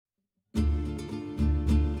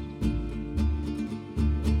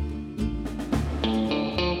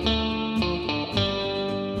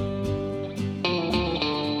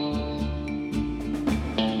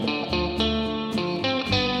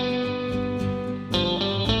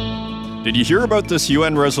Did you hear about this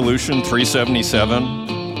UN Resolution 377?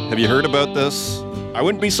 Have you heard about this? I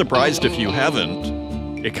wouldn't be surprised if you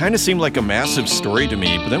haven't. It kind of seemed like a massive story to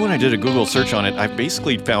me, but then when I did a Google search on it, I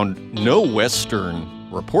basically found no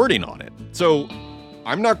Western reporting on it. So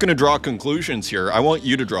I'm not going to draw conclusions here. I want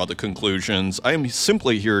you to draw the conclusions. I am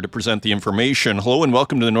simply here to present the information. Hello and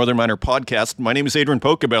welcome to the Northern Miner Podcast. My name is Adrian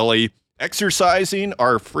Pocabelli, exercising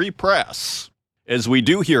our free press, as we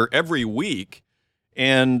do here every week.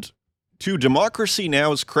 And to Democracy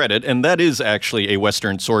Now!'s credit, and that is actually a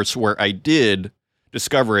Western source where I did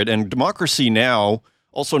discover it, and Democracy Now!,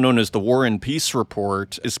 also known as the War and Peace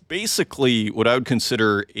Report, is basically what I would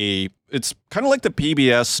consider it's kind of like the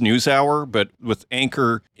PBS NewsHour, but with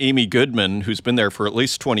anchor Amy Goodman, who's been there for at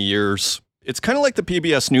least 20 years. It's kind of like the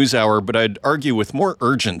PBS NewsHour, but I'd argue with more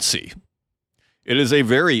urgency. It is a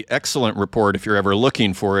very excellent report if you're ever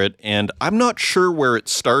looking for it, and I'm not sure where it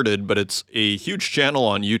started, but it's a huge channel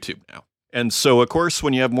on YouTube now. And so, of course,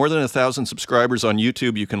 when you have more than 1,000 subscribers on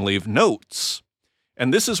YouTube, you can leave notes.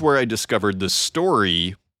 And this is where I discovered this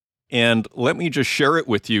story, and let me just share it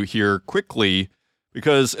with you here quickly,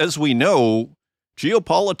 because as we know,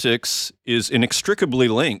 geopolitics is inextricably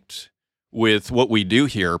linked with what we do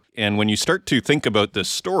here. And when you start to think about this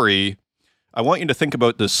story, I want you to think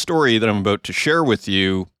about this story that I'm about to share with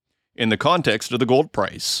you in the context of the gold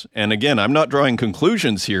price. And again, I'm not drawing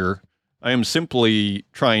conclusions here. I am simply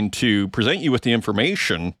trying to present you with the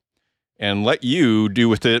information and let you do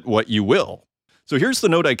with it what you will. So here's the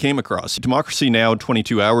note I came across. Democracy Now!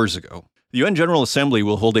 22 hours ago. The UN General Assembly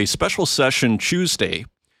will hold a special session Tuesday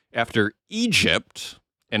after Egypt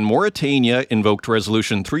and Mauritania invoked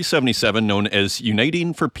Resolution 377, known as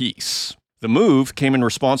Uniting for Peace. The move came in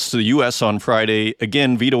response to the U.S. on Friday,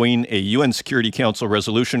 again vetoing a UN Security Council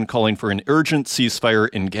resolution calling for an urgent ceasefire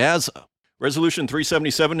in Gaza. Resolution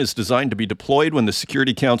 377 is designed to be deployed when the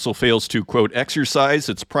Security Council fails to, quote, exercise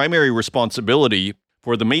its primary responsibility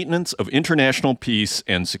for the maintenance of international peace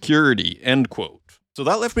and security, end quote. So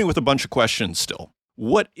that left me with a bunch of questions still.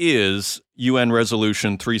 What is UN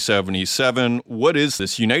Resolution 377? What is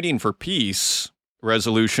this Uniting for Peace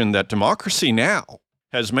resolution that Democracy Now!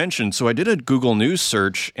 Has mentioned? So I did a Google News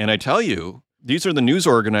search, and I tell you, these are the news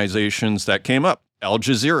organizations that came up. Al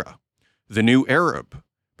Jazeera, The New Arab,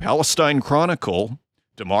 Palestine Chronicle,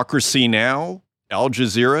 Democracy Now!, Al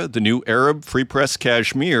Jazeera, The New Arab, Free Press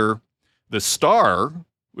Kashmir, The Star,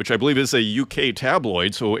 which I believe is a UK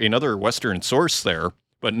tabloid, so another Western source there,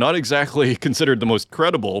 but not exactly considered the most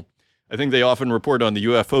credible. I think they often report on the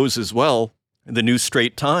UFOs as well, The New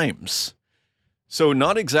Straits Times. So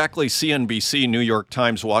not exactly CNBC, New York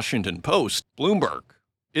Times, Washington Post, Bloomberg,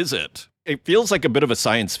 is it? It feels like a bit of a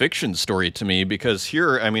science fiction story to me because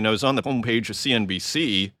here, I was on the homepage of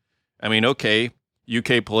CNBC. Okay,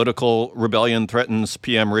 UK political rebellion threatens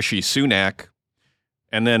PM Rishi Sunak.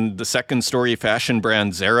 And then the second story, fashion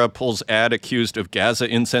brand Zara pulls ad accused of Gaza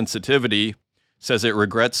insensitivity, says it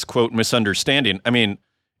regrets, quote, misunderstanding.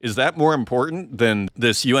 Is that more important than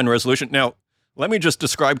this UN resolution? Now, let me just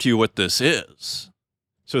describe to you what this is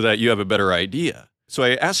so that you have a better idea. So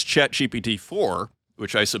I asked ChatGPT 4,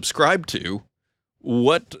 which I subscribe to,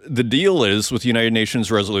 what the deal is with United Nations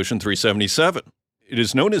Resolution 377. It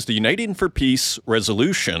is known as the Uniting for Peace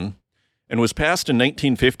Resolution and was passed in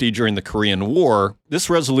 1950 during the Korean War. This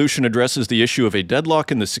resolution addresses the issue of a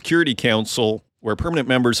deadlock in the Security Council where permanent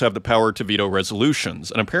members have the power to veto resolutions.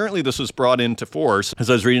 And apparently this was brought into force, as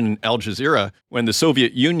I was reading in Al Jazeera, when the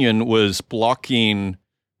Soviet Union was blocking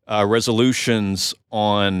resolutions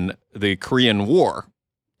on the Korean War.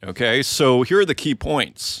 Okay, so here are the key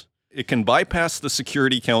points. It can bypass the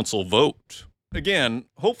Security Council vote. Again,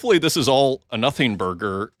 hopefully this is all a nothing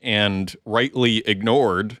burger and rightly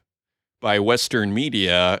ignored by Western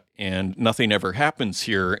media, and nothing ever happens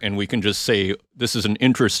here, and we can just say this is an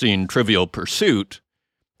interesting, trivial pursuit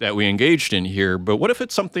that we engaged in here, but what if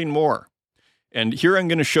it's something more? And here I'm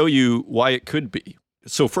going to show you why it could be.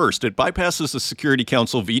 So first, it bypasses the Security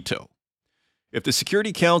Council veto. If the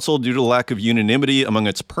Security Council, due to lack of unanimity among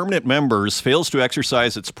its permanent members, fails to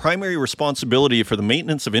exercise its primary responsibility for the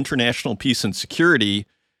maintenance of international peace and security,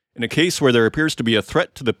 in a case where there appears to be a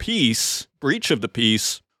threat to the peace, breach of the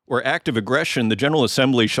peace, or act of aggression, the General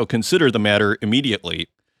Assembly shall consider the matter immediately.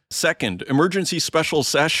 Second, emergency special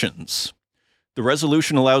sessions. The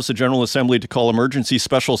resolution allows the General Assembly to call emergency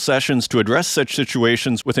special sessions to address such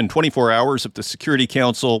situations within 24 hours if the Security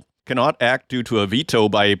Council cannot act due to a veto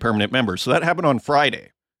by a permanent member. So that happened on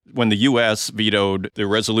Friday when the U.S. vetoed the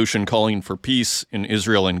resolution calling for peace in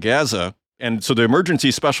Israel and Gaza. And so the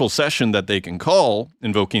emergency special session that they can call,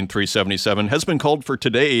 invoking 377, has been called for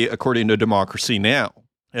today, according to Democracy Now!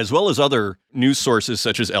 as well as other news sources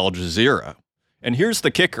such as Al Jazeera. And here's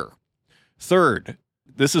the kicker. Third,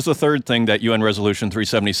 this is the third thing that UN Resolution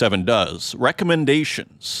 377 does,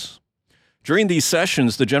 recommendations. During these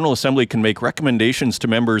sessions, the General Assembly can make recommendations to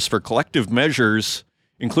members for collective measures,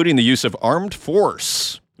 including the use of armed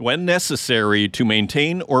force when necessary to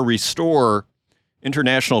maintain or restore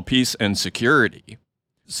international peace and security.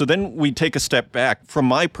 So then we take a step back. From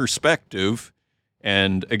my perspective,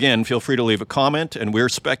 and again, feel free to leave a comment, and we're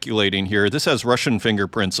speculating here, this has Russian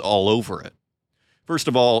fingerprints all over it. First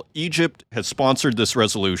of all, Egypt has sponsored this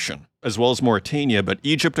resolution, as well as Mauritania, but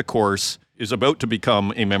Egypt, of course, is about to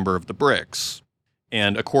become a member of the BRICS,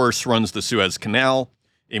 and of course runs the Suez Canal,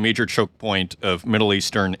 a major choke point of Middle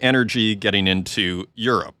Eastern energy getting into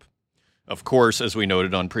Europe, of course, as we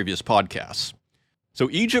noted on previous podcasts. So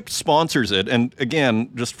Egypt sponsors it, and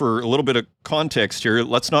again, just for a little bit of context here,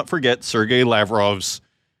 let's not forget Sergei Lavrov's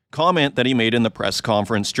comment that he made in the press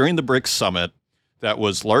conference during the BRICS summit that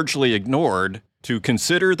was largely ignored. To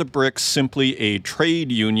consider the BRICS simply a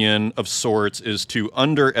trade union of sorts is to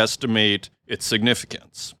underestimate its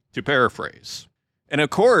significance, to paraphrase. And of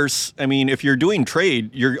course, I mean, if you're doing trade,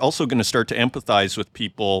 you're also going to start to empathize with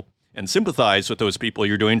people and sympathize with those people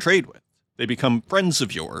you're doing trade with. They become friends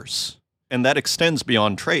of yours, and that extends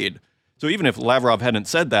beyond trade. So even if Lavrov hadn't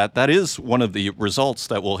said that, that is one of the results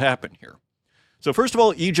that will happen here. So first of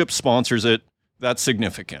all, Egypt sponsors it. That's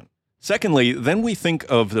significant. Secondly, then we think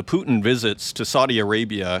of the Putin visits to Saudi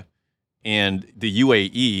Arabia and the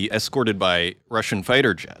UAE escorted by Russian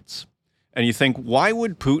fighter jets. And you think, why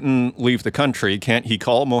would Putin leave the country? Can't he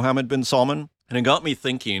call Mohammed bin Salman? And it got me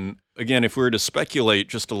thinking, again, if we were to speculate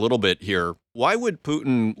just a little bit here, why would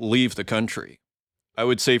Putin leave the country? I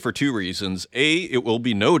would say for two reasons. A, it will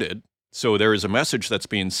be noted. So there is a message that's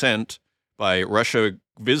being sent by Russia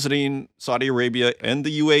visiting Saudi Arabia and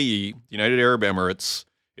the UAE, United Arab Emirates.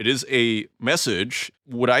 It is a message.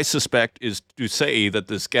 What I suspect is to say that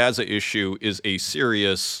this Gaza issue is a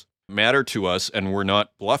serious matter to us and we're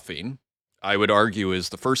not bluffing, I would argue is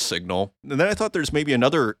the first signal. And then I thought there's maybe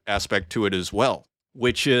another aspect to it as well,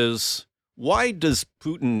 which is, why does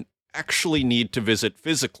Putin actually need to visit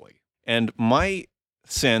physically? And my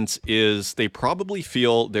sense is they probably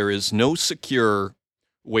feel there is no secure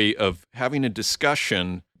way of having a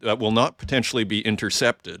discussion that will not potentially be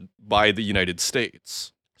intercepted by the United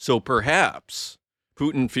States. So perhaps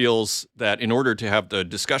Putin feels that in order to have the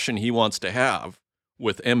discussion he wants to have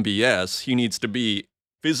with MBS, he needs to be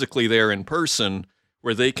physically there in person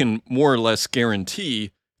where they can more or less guarantee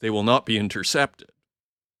they will not be intercepted.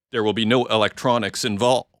 There will be no electronics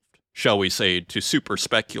involved, shall we say, to super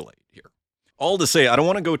speculate here. All to say, I don't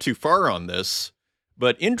want to go too far on this,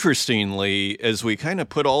 but interestingly, as we kind of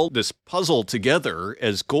put all this puzzle together,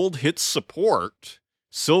 as gold hits support,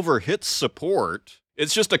 silver hits support,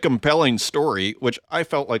 it's just a compelling story, which I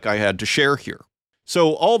felt like I had to share here.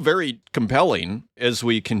 So all very compelling as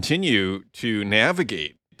we continue to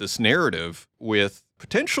navigate this narrative with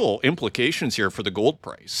potential implications here for the gold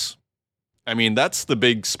price. I mean, that's the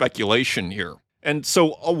big speculation here. And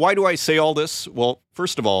so why do I say all this? Well,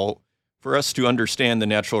 first of all, for us to understand the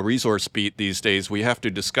natural resource beat these days, we have to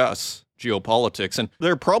discuss geopolitics. And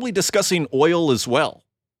they're probably discussing oil as well,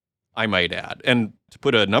 I might add. And to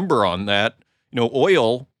put a number on that,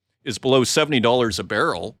 oil is below $70 a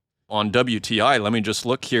barrel on WTI. Let me just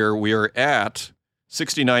look here. We are at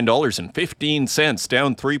 $69.15,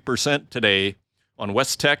 down 3% today on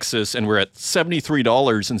West Texas, and we're at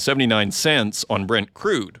 $73.79 on Brent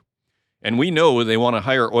crude. And we know they want a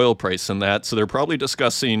higher oil price than that, so they're probably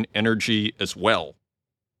discussing energy as well.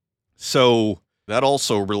 So that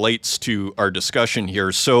also relates to our discussion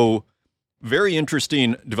here. So very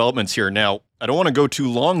interesting developments here. Now, I don't want to go too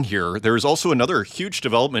long here. There is also another huge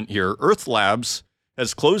development here. Earth Labs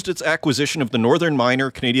has closed its acquisition of the Northern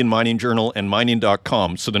Miner, Canadian Mining Journal, and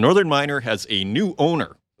Mining.com. So the Northern Miner has a new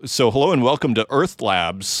owner. So hello and welcome to Earth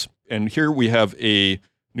Labs. And here we have a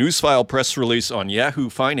Newsfile press release on Yahoo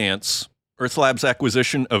Finance. Earth Labs'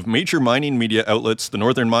 acquisition of major mining media outlets, the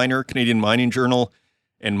Northern Miner, Canadian Mining Journal,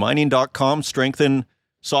 and Mining.com strengthen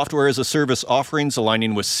software as a service offerings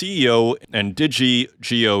aligning with CEO and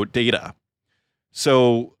DigiGeo data.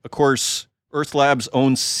 So, of course, Earth Labs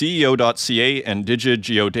owns CEO.ca and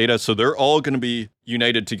DigiGeo data, so they're all going to be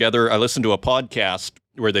united together. I listened to a podcast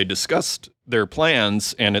where they discussed their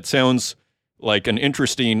plans, and it sounds like an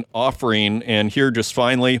interesting offering. And here, just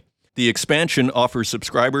finally, the expansion offers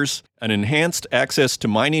subscribers an enhanced access to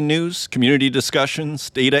mining news, community discussions,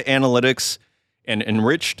 data analytics, and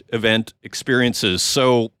enriched event experiences.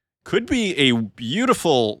 So could be a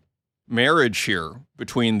beautiful marriage here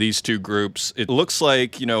between these two groups. It looks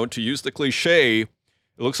like, to use the cliche, it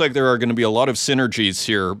It looks like there are going to be a lot of synergies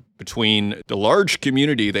here between the large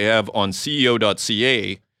community they have on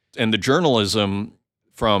CEO.ca and the journalism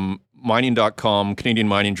from mining.com, Canadian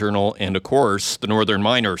Mining Journal, and of course, the Northern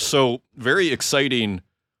Miner. So very exciting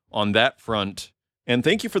on that front. And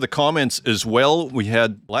thank you for the comments as well. We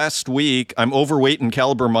had last week, I'm overweight in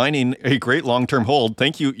Caliber Mining, a great long-term hold.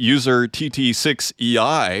 Thank you, user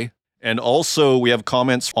TT6EI. And also, we have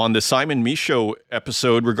comments on the Simon Michaud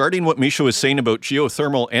episode regarding what Michaud is saying about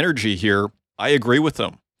geothermal energy here. I agree with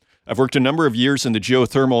them. I've worked a number of years in the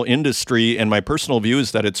geothermal industry, and my personal view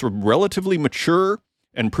is that it's a relatively mature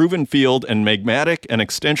and proven field in magmatic and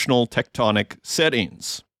extensional tectonic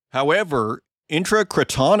settings. However,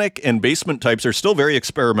 intracratonic and basement types are still very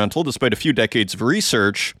experimental despite a few decades of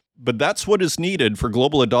research, but that's what is needed for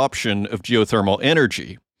global adoption of geothermal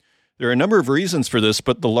energy. There are a number of reasons for this,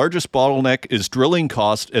 but the largest bottleneck is drilling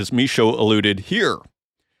cost, as Michaud alluded here.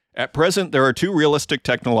 At present, there are two realistic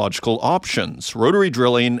technological options, rotary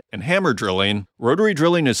drilling and hammer drilling. Rotary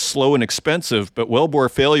drilling is slow and expensive, but wellbore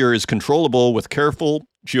failure is controllable with careful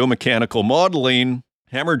geomechanical modeling.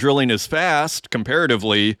 Hammer drilling is fast,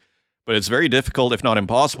 comparatively, but it's very difficult, if not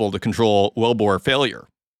impossible, to control wellbore failure.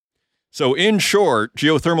 So in short,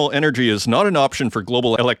 geothermal energy is not an option for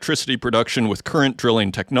global electricity production with current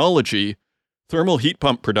drilling technology. Thermal heat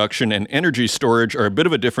pump production and energy storage are a bit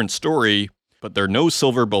of a different story, but they're no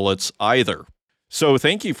silver bullets either. So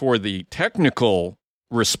thank you for the technical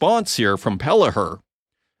response here from Pelliher,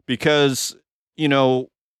 because,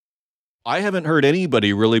 I haven't heard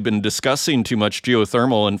anybody really been discussing too much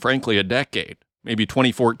geothermal in, frankly, a decade. Maybe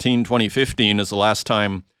 2014, 2015 is the last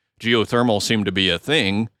time geothermal seemed to be a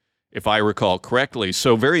thing, if I recall correctly.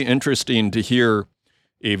 So very interesting to hear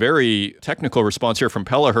a very technical response here from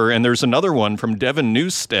Pelliher. And there's another one from Devin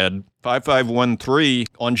Newstead, 5513,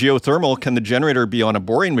 on geothermal. Can the generator be on a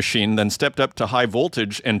boring machine, then stepped up to high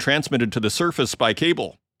voltage and transmitted to the surface by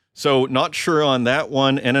cable? So not sure on that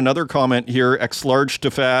one. And another comment here, X large to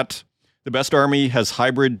fat. The best army has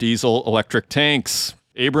hybrid diesel electric tanks.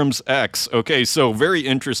 Abrams X. Okay, so very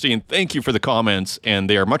interesting. Thank you for the comments, and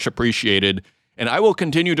they are much appreciated. And I will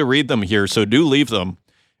continue to read them here, so do leave them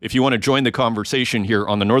if you want to join the conversation here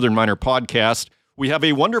on the Northern Miner podcast. We have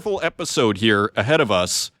a wonderful episode here ahead of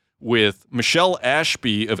us with Michele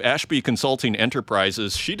Ashby of Ashby Consulting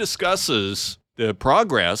Enterprises. She discusses the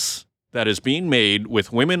progress that is being made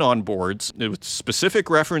with women on boards, with specific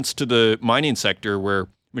reference to the mining sector, where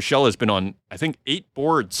Michele has been on, I think, 8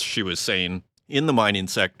 boards, she was saying, in the mining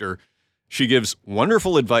sector. She gives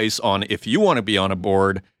wonderful advice on if you want to be on a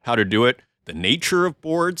board, how to do it, the nature of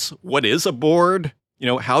boards, what is a board,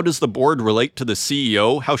 how does the board relate to the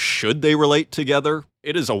CEO, how should they relate together?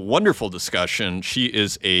 It is a wonderful discussion. She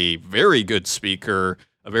is a very good speaker,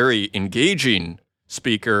 a very engaging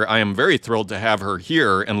speaker. I am very thrilled to have her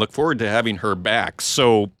here and look forward to having her back.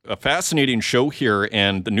 So a fascinating show here,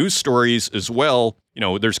 and the news stories as well.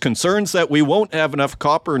 There's concerns that we won't have enough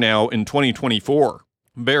copper now in 2024.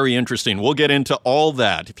 Very interesting. We'll get into all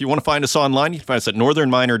that. If you want to find us online, you can find us at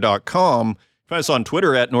northernminer.com. Find us on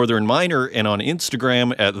Twitter at Northern Miner, and on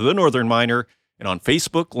Instagram at The Northern Miner, and on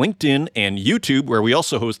Facebook, LinkedIn, and YouTube, where we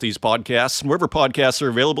also host these podcasts, and wherever podcasts are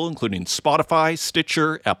available, including Spotify,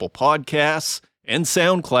 Stitcher, Apple Podcasts, and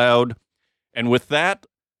SoundCloud. And with that,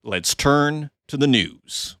 let's turn to the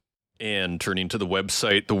news. And turning to the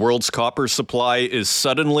website, the world's copper supply is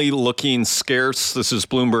suddenly looking scarce. This is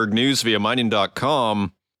Bloomberg News via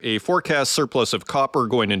mining.com. A forecast surplus of copper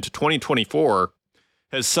going into 2024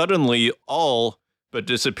 has suddenly all but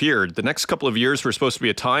disappeared. The next couple of years were supposed to be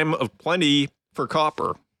a time of plenty for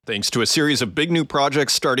copper, thanks to a series of big new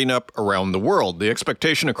projects starting up around the world. The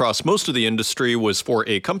expectation across most of the industry was for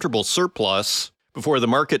a comfortable surplus before the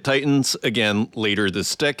market tightens again later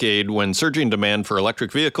this decade, when surging demand for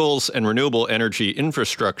electric vehicles and renewable energy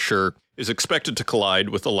infrastructure is expected to collide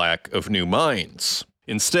with the lack of new mines.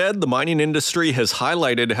 Instead, the mining industry has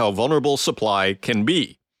highlighted how vulnerable supply can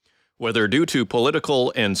be. Whether due to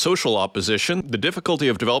political and social opposition, the difficulty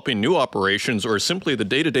of developing new operations, or simply the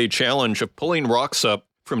day-to-day challenge of pulling rocks up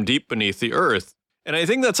from deep beneath the earth. And I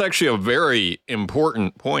think that's actually a very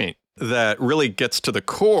important point that really gets to the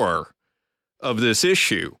core of this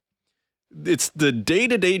issue. It's the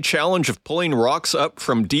day-to-day challenge of pulling rocks up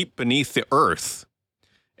from deep beneath the earth.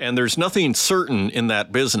 And there's nothing certain in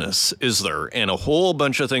that business, is there? And a whole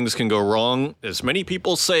bunch of things can go wrong. As many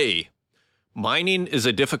people say, mining is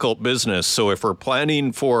a difficult business. So if we're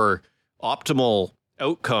planning for optimal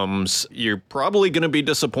outcomes, you're probably going to be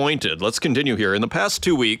disappointed. Let's continue here. In the past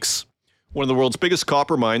 2 weeks, one of the world's biggest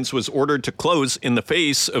copper mines was ordered to close in the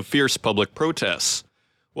face of fierce public protests.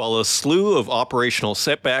 while a slew of operational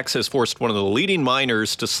setbacks has forced one of the leading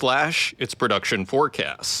miners to slash its production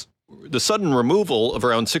forecasts. The sudden removal of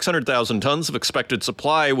around 600,000 tons of expected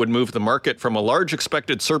supply would move the market from a large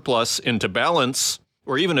expected surplus into balance,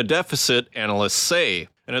 or even a deficit, analysts say.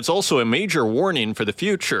 And it's also a major warning for the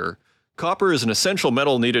future. Copper is an essential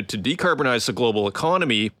metal needed to decarbonize the global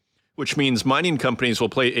economy, which means mining companies will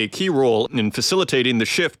play a key role in facilitating the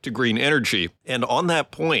shift to green energy. And on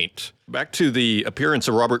that point, back to the appearance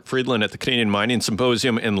of Robert Friedland at the Canadian Mining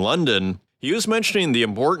Symposium in London, he was mentioning the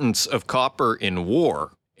importance of copper in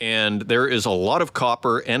war. And there is a lot of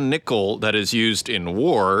copper and nickel that is used in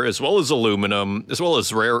war, as well as aluminum, as well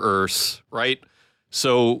as rare earths, right?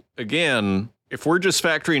 So again, if we're just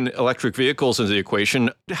factoring electric vehicles into the equation,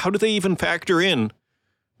 how do they even factor in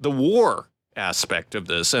the war aspect of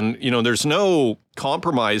this? And, there's no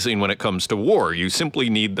compromising when it comes to war. You simply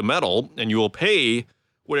need the metal, and you will pay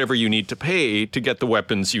whatever you need to pay to get the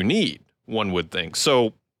weapons you need, one would think.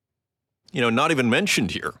 So, not even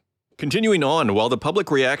mentioned here. Continuing on, while the public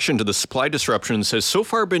reaction to the supply disruptions has so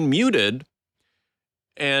far been muted,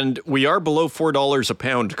 and we are below $4 a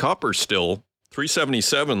pound copper still,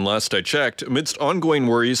 $3.77 last I checked, amidst ongoing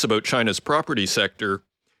worries about China's property sector,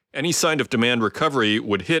 any sign of demand recovery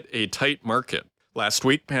would hit a tight market. Last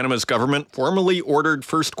week, Panama's government formally ordered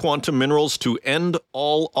First Quantum Minerals to end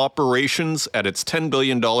all operations at its $10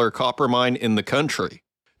 billion copper mine in the country.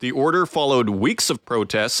 The order followed weeks of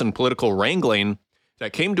protests and political wrangling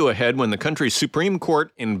that came to a head when the country's Supreme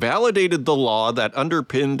Court invalidated the law that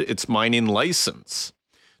underpinned its mining license.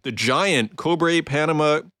 The giant Cobre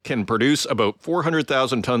Panama can produce about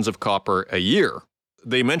 400,000 tons of copper a year.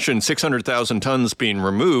 They mentioned 600,000 tons being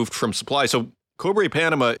removed from supply, so Cobre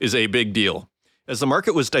Panama is a big deal. As the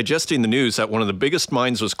market was digesting the news that one of the biggest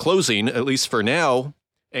mines was closing, at least for now,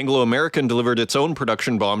 Anglo American delivered its own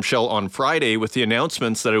production bombshell on Friday with the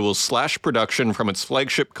announcements that it will slash production from its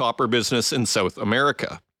flagship copper business in South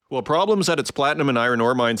America. While problems at its platinum and iron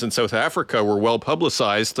ore mines in South Africa were well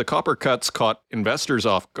publicized, the copper cuts caught investors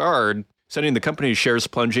off guard, sending the company's shares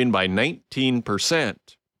plunging by 19%.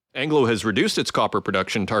 Anglo has reduced its copper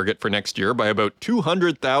production target for next year by about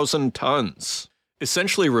 200,000 tons,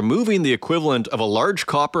 essentially removing the equivalent of a large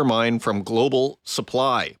copper mine from global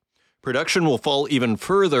supply. Production will fall even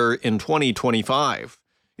further in 2025.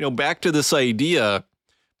 Back to this idea,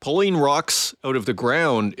 pulling rocks out of the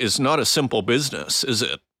ground is not a simple business, is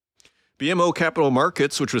it? BMO Capital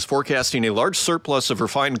Markets, which was forecasting a large surplus of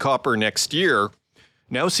refined copper next year,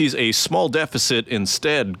 now sees a small deficit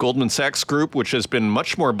instead. Goldman Sachs Group, which has been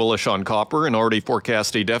much more bullish on copper and already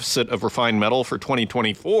forecast a deficit of refined metal for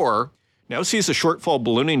 2024, now sees a shortfall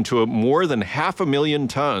ballooning to more than 500,000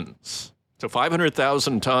 tons. So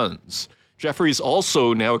 500,000 tons. Jefferies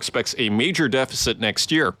also now expects a major deficit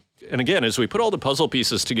next year. And again, as we put all the puzzle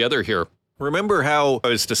pieces together here, remember how I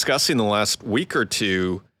was discussing the last week or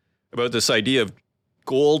two about this idea of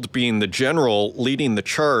gold being the general leading the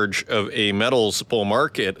charge of a metals bull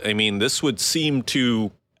market? I mean, this would seem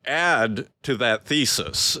to add to that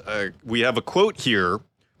thesis. We have a quote here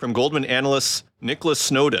from Goldman analyst Nicholas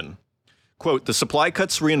Snowden. Quote, "The supply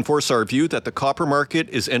cuts reinforce our view that the copper market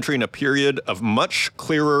is entering a period of much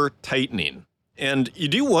clearer tightening." And you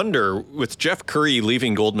do wonder, with Jeff Currie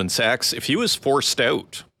leaving Goldman Sachs, if he was forced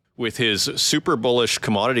out with his super bullish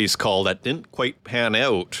commodities call that didn't quite pan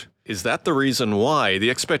out, is that the reason why? The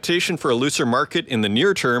expectation for a looser market in the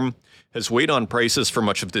near term has weighed on prices for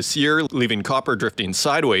much of this year, leaving copper drifting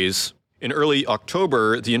sideways. In early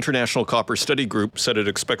October, the International Copper Study Group said it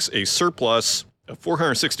expects a surplus of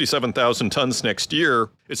 467,000 tons next year,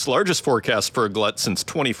 its largest forecast for a glut since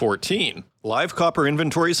 2014. Live copper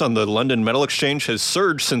inventories on the London Metal Exchange has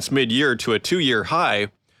surged since mid-year to a 2-year high,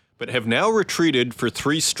 but have now retreated for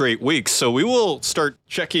 3 straight weeks. So we will start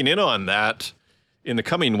checking in on that in the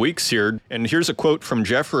coming weeks here. And here's a quote from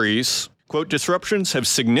Jefferies. Quote, "Disruptions have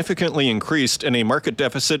significantly increased and a market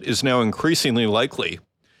deficit is now increasingly likely.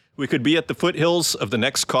 We could be at the foothills of the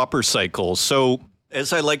next copper cycle." So,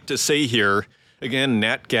 as I like to say here, again,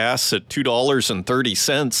 nat gas at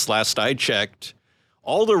 $2.30 last I checked.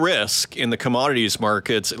 All the risk in the commodities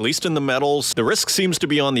markets, at least in the metals, the risk seems to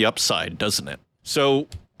be on the upside, doesn't it? So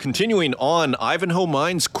continuing on, Ivanhoe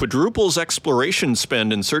Mines quadruples exploration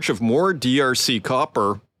spend in search of more DRC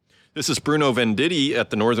copper. This is Bruno Venditti at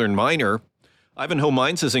the Northern Miner. Ivanhoe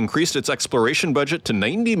Mines has increased its exploration budget to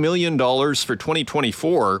 $90 million for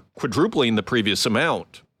 2024, quadrupling the previous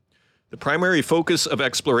amount. The primary focus of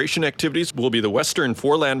exploration activities will be the Western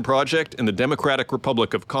Foreland Project in the Democratic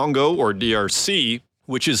Republic of Congo, or DRC,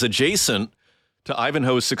 which is adjacent to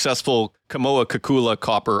Ivanhoe's successful Kamoa-Kakula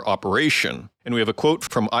copper operation. And we have a quote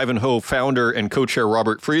from Ivanhoe founder and co-chair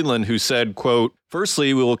Robert Friedland, who said, quote,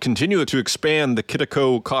 "Firstly, we will continue to expand the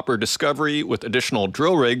Kittico copper discovery with additional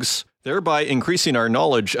drill rigs, thereby increasing our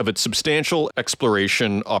knowledge of its substantial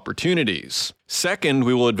exploration opportunities. Second,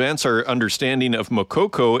 we will advance our understanding of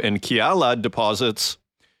Mokoko and Kiala deposits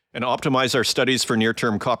and optimize our studies for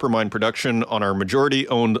near-term copper mine production on our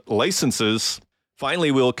majority-owned licenses.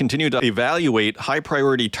 Finally, we'll continue to evaluate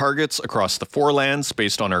high-priority targets across the forelands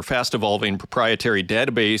based on our fast-evolving proprietary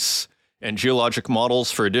database and geologic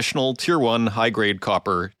models for additional Tier 1 high-grade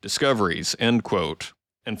copper discoveries," end quote.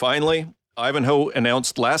 And finally, Ivanhoe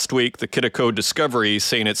announced last week the Kittico discovery,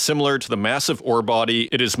 saying it's similar to the massive ore body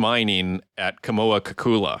it is mining at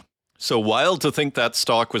Kamoa-Kakula. So wild to think that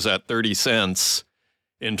stock was at 30 cents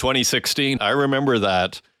in 2016. I remember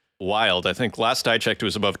that. Wild. I think last I checked it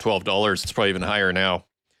was above $12. It's probably even higher now.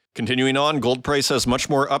 Continuing on, gold price has much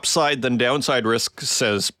more upside than downside risk,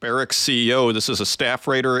 says Barrick's CEO. This is a staff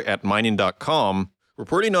writer at mining.com,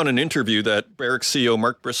 reporting on an interview that Barrick CEO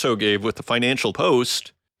Mark Bristow gave with the Financial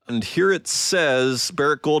Post. And here it says,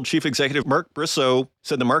 Barrick Gold Chief Executive Mark Bristow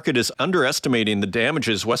said the market is underestimating the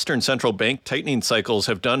damages Western central bank tightening cycles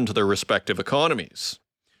have done to their respective economies.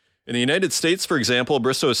 In the United States, for example,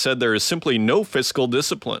 Bristow said there is simply no fiscal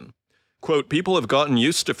discipline. Quote, "People have gotten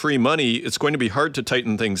used to free money. It's going to be hard to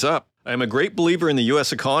tighten things up. I am a great believer in the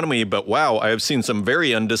U.S. economy, but wow, I have seen some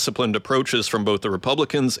very undisciplined approaches from both the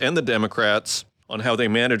Republicans and the Democrats on how they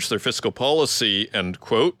manage their fiscal policy," end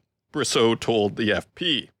quote, Bristow told the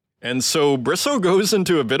FP. And so Bristow goes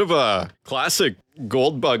into a bit of a classic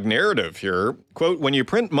gold bug narrative here. Quote, "When you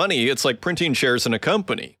print money, it's like printing shares in a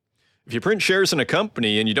company. If you print shares in a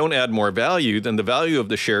company and you don't add more value, then the value of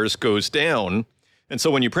the shares goes down. And so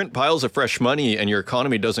when you print piles of fresh money and your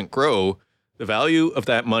economy doesn't grow, the value of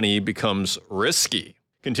that money becomes risky."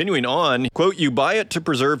 Continuing on, quote, "You buy it to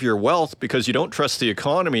preserve your wealth because you don't trust the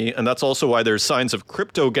economy, and that's also why there's signs of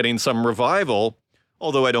crypto getting some revival,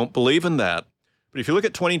 although I don't believe in that. But if you look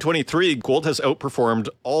at 2023, gold has outperformed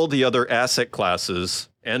all the other asset classes,"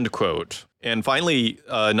 end quote. And finally,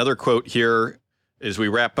 another quote here as we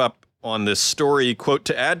wrap up on this story, quote,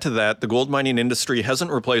 "To add to that, the gold mining industry hasn't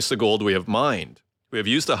replaced the gold we have mined. We have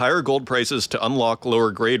used the higher gold prices to unlock lower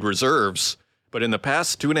grade reserves, but in the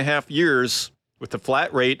past 2.5 years, with the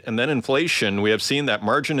flat rate and then inflation, we have seen that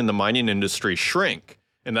margin in the mining industry shrink,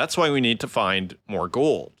 and that's why we need to find more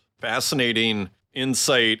gold." Fascinating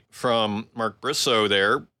insight from Mark Bristow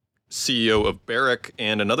there, CEO of Barrick,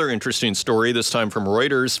 and another interesting story, this time from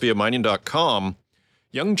Reuters via mining.com.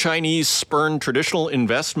 Young Chinese spurn traditional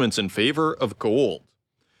investments in favor of gold.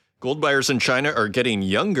 Gold buyers in China are getting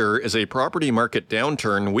younger as a property market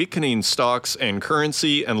downturn, weakening stocks and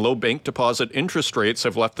currency, and low bank deposit interest rates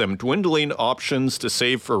have left them dwindling options to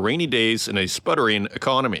save for rainy days in a sputtering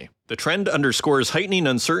economy. The trend underscores heightening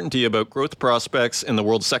uncertainty about growth prospects in the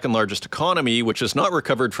world's second largest economy, which has not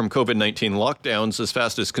recovered from COVID-19 lockdowns as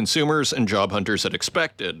fast as consumers and job hunters had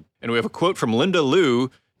expected. And we have a quote from Linda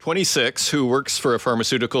Liu, 26, who works for a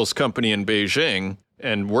pharmaceuticals company in Beijing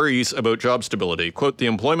and worries about job stability. Quote, "The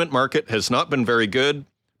employment market has not been very good.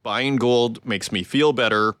 Buying gold makes me feel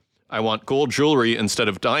better. I want gold jewelry instead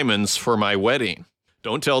of diamonds for my wedding."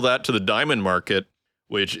 Don't tell that to the diamond market,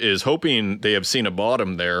 which is hoping they have seen a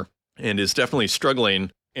bottom there and is definitely struggling.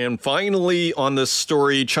 And finally, on this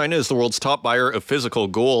story, China is the world's top buyer of physical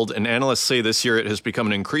gold, and analysts say this year it has become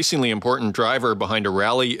an increasingly important driver behind a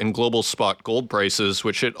rally in global spot gold prices,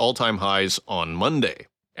 which hit all-time highs on Monday.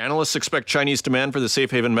 Analysts expect Chinese demand for the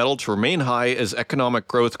safe haven metal to remain high as economic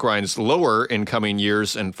growth grinds lower in coming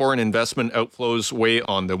years and foreign investment outflows weigh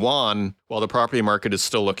on the yuan, while the property market is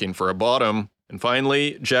still looking for a bottom. And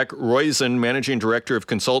finally, Jack Roizen, managing director of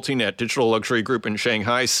consulting at Digital Luxury Group in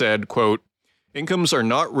Shanghai, said, quote, "Incomes are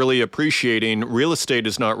not really appreciating, real estate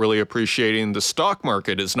is not really appreciating, the stock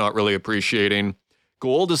market is not really appreciating.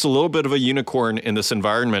 Gold is a little bit of a unicorn in this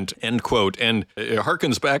environment," end quote. And it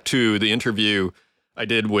harkens back to the interview I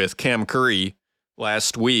did with Cam Curry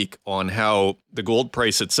last week on how the gold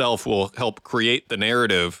price itself will help create the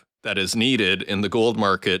narrative that is needed in the gold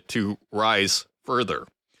market to rise further.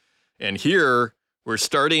 And here we're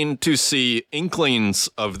starting to see inklings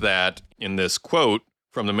of that in this quote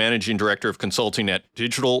from the managing director of consulting at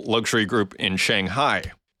Digital Luxury Group in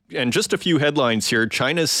Shanghai. And just a few headlines here.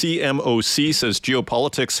 China's CMOC says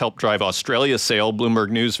geopolitics helped drive Australia's sale, Bloomberg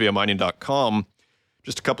News via mining.com.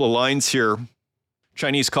 Just a couple of lines here.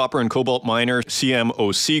 Chinese copper and cobalt miner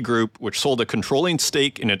CMOC Group, which sold a controlling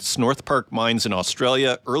stake in its North Park mines in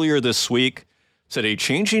Australia earlier this week, said a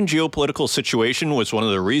changing geopolitical situation was one of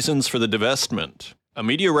the reasons for the divestment. A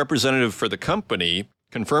media representative for the company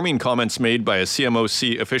confirming comments made by a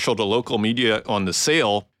CMOC official to local media on the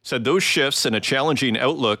sale, said those shifts and a challenging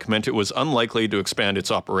outlook meant it was unlikely to expand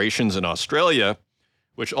its operations in Australia,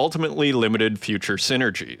 which ultimately limited future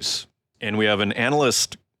synergies. And we have an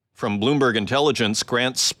analyst from Bloomberg Intelligence,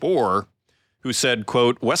 Grant Spohr, who said,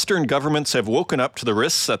 quote, Western governments have woken up to the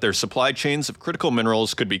risks that their supply chains of critical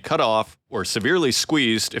minerals could be cut off or severely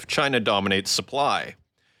squeezed if China dominates supply.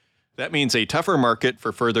 That means a tougher market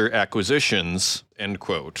for further acquisitions, end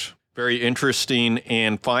quote. Very interesting.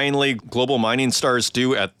 And finally, global mining stars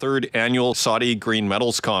due at third annual Saudi Green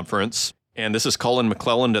Metals Conference. And this is Colin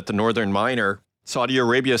McClelland at the Northern Miner. Saudi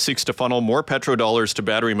Arabia seeks to funnel more petrodollars to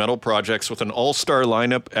battery metal projects with an all-star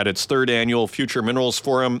lineup at its third annual Future Minerals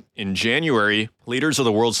Forum in January. Leaders of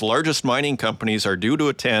the world's largest mining companies are due to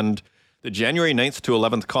attend the January 9th to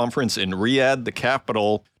 11th conference in Riyadh, the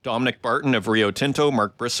capital. Dominic Barton of Rio Tinto,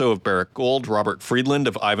 Mark Bristow of Barrick Gold, Robert Friedland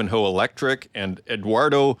of Ivanhoe Electric, and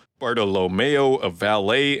Eduardo Bartolomeo of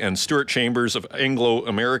Vale, and Stuart Chambers of Anglo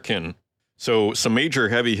American. So some major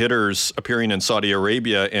heavy hitters appearing in Saudi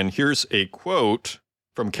Arabia, and here's a quote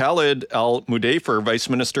from Khalid Al-Mudayfer, Vice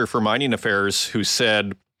Minister for Mining Affairs, who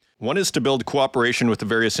said, "One is to build cooperation with the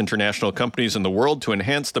various international companies in the world to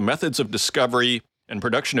enhance the methods of discovery and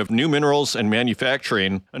production of new minerals and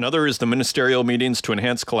manufacturing. Another is the ministerial meetings to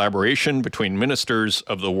enhance collaboration between ministers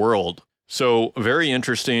of the world." So very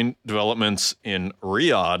interesting developments in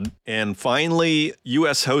Riyadh. And finally,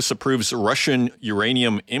 U.S. House approves Russian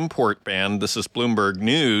uranium import ban. This is Bloomberg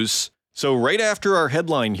News. So right after our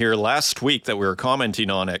headline here last week that we were commenting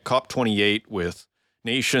on at COP28 with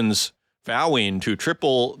nations vowing to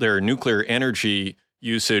triple their nuclear energy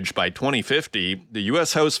usage by 2050, the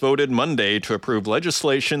U.S. House voted Monday to approve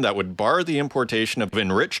legislation that would bar the importation of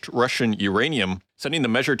enriched Russian uranium, sending the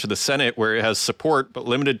measure to the Senate where it has support but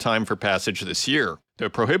limited time for passage this year. The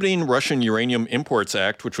Prohibiting Russian Uranium Imports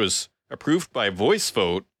Act, which was approved by voice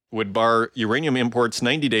vote, would bar uranium imports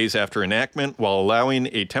 90 days after enactment while allowing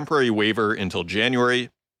a temporary waiver until January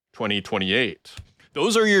 2028.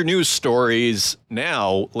 Those are your news stories.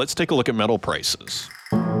 Now, let's take a look at metal prices.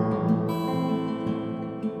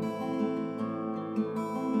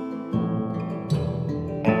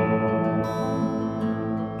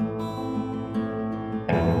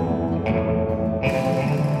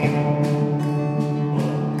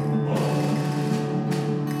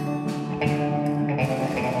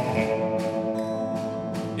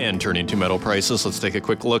 And turning to metal prices, let's take a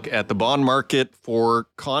quick look at the bond market for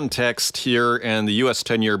context here. And the U.S.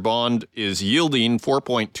 10-year bond is yielding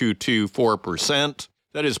 4.224%.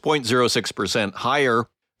 That is 0.06% higher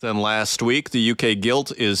than last week. The UK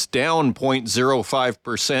gilt is down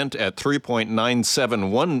 0.05% at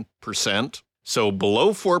 3.971%. So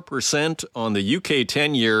below 4% on the UK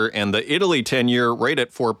 10-year, and the Italy 10-year right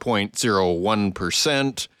at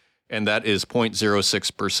 4.01%. And that is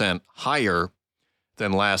 0.06% higher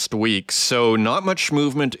than last week. So not much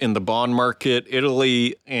movement in the bond market.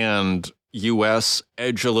 Italy and US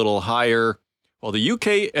edge a little higher, while the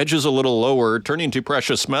UK edges a little lower. Turning to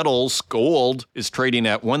precious metals, gold is trading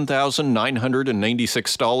at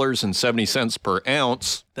 $1,996.70 per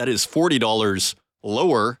ounce. That is $40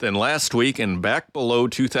 lower than last week and back below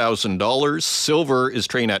 $2,000. Silver is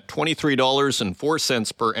trading at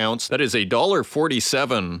 $23.04 per ounce. That is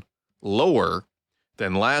 $1.47 lower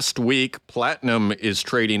than last week. Platinum is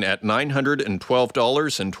trading at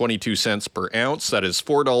 $912.22 per ounce. That is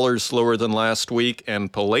 $4 lower than last week.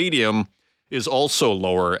 And palladium is also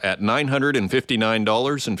lower at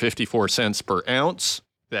 $959.54 per ounce.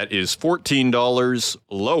 That is $14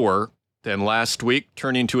 lower than last week.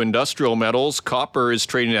 Turning to industrial metals, copper is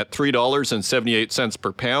trading at $3.78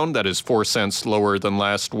 per pound. That is 4 cents lower than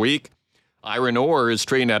last week. Iron ore is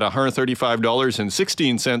trading at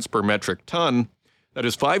 $135.16 per metric ton. That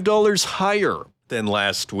is $5 higher than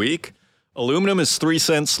last week. Aluminum is 3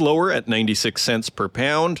 cents lower at 96 cents per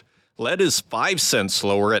pound. Lead is 5 cents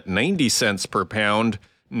lower at 90 cents per pound.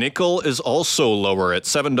 Nickel is also lower at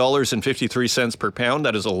 $7.53 per pound.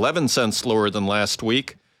 That is 11 cents lower than last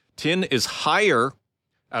week. Tin is higher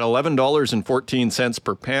at $11.14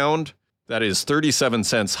 per pound. That is 37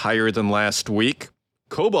 cents higher than last week.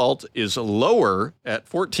 Cobalt is lower at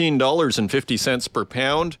 $14.50 per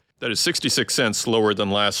pound. That is 66 cents lower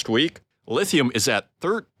than last week. Lithium is at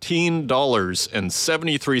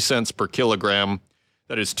 $13.73 per kilogram.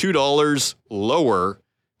 That is $2 lower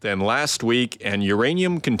than last week. And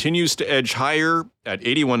uranium continues to edge higher at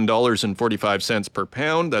 $81.45 per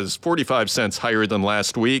pound. That is 45 cents higher than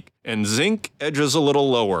last week. And zinc edges a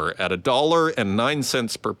little lower at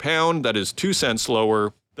 $1.09 per pound. That is 2 cents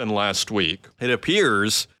lower than last week. It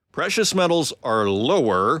appears precious metals are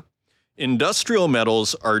lower Industrial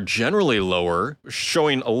metals are generally lower,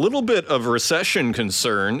 showing a little bit of recession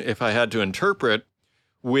concern, if I had to interpret,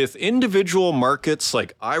 with individual markets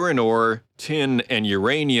like iron ore, tin, and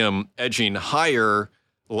uranium edging higher,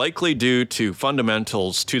 likely due to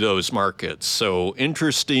fundamentals to those markets. So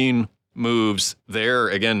interesting moves there.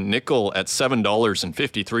 Again, nickel at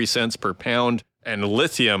 $7.53 per pound, and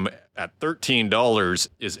lithium at $13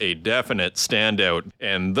 is a definite standout.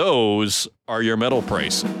 And those are your metal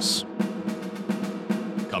prices.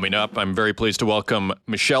 Coming up, I'm very pleased to welcome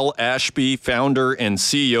Michele Ashby, founder and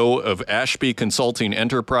CEO of Ashby Consulting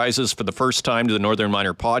Enterprises, for the first time to the Northern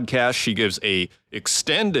Miner podcast. She gives a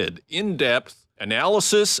extended, in-depth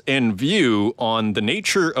analysis and view on the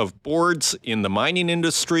nature of boards in the mining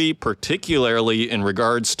industry, particularly in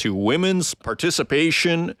regards to women's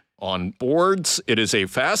participation on boards. It is a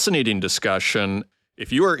fascinating discussion.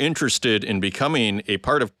 If you are interested in becoming a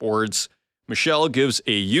part of boards, Michele gives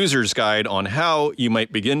a user's guide on how you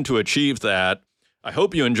might begin to achieve that. I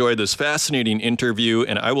hope you enjoy this fascinating interview,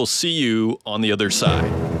 and I will see you on the other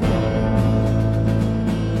side.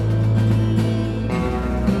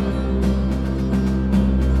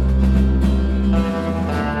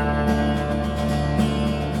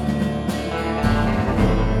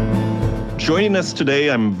 Joining us today,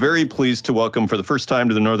 I'm very pleased to welcome for the first time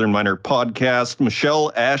to the Northern Miner podcast,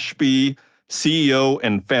 Michele Ashby, CEO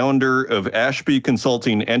and founder of Ashby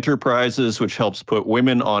Consulting Enterprises, which helps put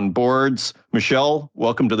women on boards. Michele,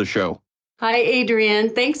 welcome to the show. Hi,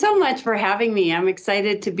 Adrian. Thanks so much for having me. I'm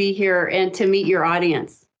excited to be here and to meet your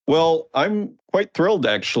audience. Well, I'm quite thrilled,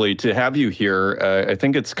 actually, to have you here. I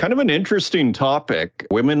think it's kind of an interesting topic,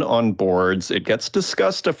 women on boards. It gets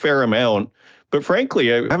discussed a fair amount, but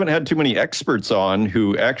frankly, I haven't had too many experts on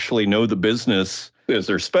who actually know the business as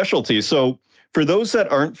their specialty. So for those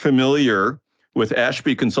that aren't familiar with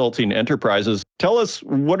Ashby Consulting Enterprises, tell us,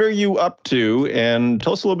 what are you up to, and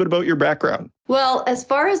tell us a little bit about your background. Well, as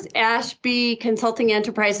far as Ashby Consulting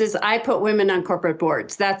Enterprises, I put women on corporate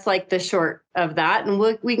boards. That's like the short of that, and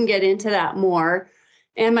we can get into that more.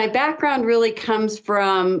 And my background really comes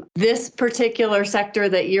from this particular sector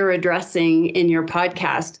that you're addressing in your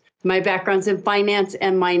podcast. My background's in finance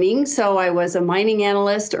and mining, so I was a mining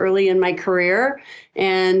analyst early in my career,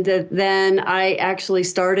 and then I actually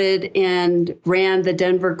started and ran the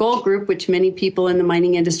Denver Gold Group, which many people in the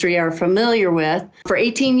mining industry are familiar with, for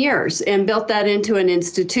 18 years, and built that into an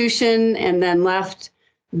institution, and then left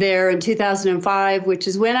there in 2005, which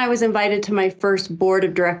is when I was invited to my first board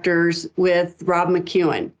of directors with Rob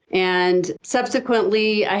McEwen. And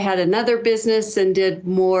subsequently, I had another business and did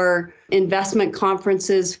more investment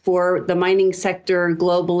conferences for the mining sector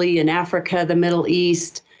globally in Africa, the Middle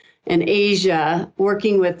East, and Asia,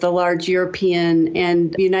 working with the large European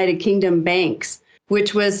and United Kingdom banks,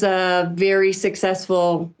 which was a very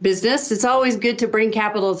successful business. It's always good to bring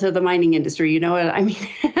capital to the mining industry. You know what I mean?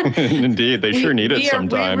 Indeed, they sure need it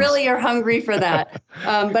sometimes. We really are hungry for that.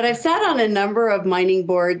 But I've sat on a number of mining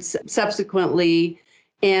boards subsequently.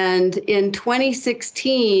 And in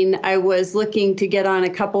 2016, I was looking to get on a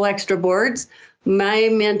couple extra boards. My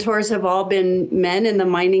mentors have all been men in the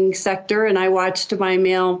mining sector, and I watched my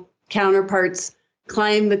male counterparts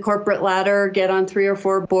climb the corporate ladder, get on 3 or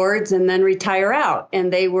 4 boards, and then retire out.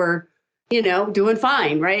 And they were, doing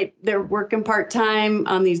fine, right? They're working part-time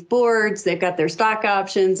on these boards. They've got their stock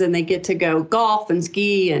options, and they get to go golf and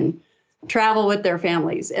ski and travel with their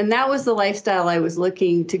families. And that was the lifestyle I was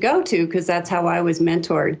looking to go to, because that's how I was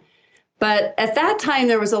mentored. But at that time,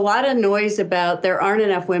 there was a lot of noise about there aren't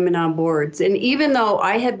enough women on boards. And even though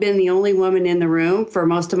I had been the only woman in the room for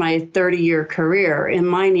most of my 30-year career in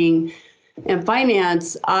mining and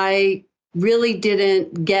finance, I really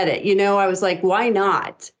didn't get it. I was like, why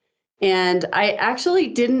not? And I actually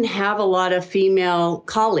didn't have a lot of female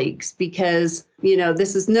colleagues because,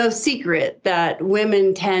 this is no secret that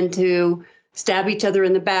women tend to stab each other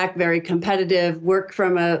in the back, very competitive, work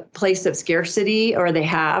from a place of scarcity, or they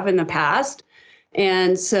have in the past.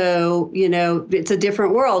 And so, it's a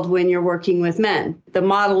different world when you're working with men. The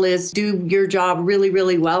model is do your job really,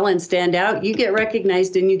 really well and stand out. You get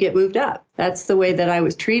recognized and you get moved up. That's the way that I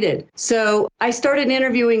was treated. So I started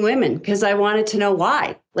interviewing women because I wanted to know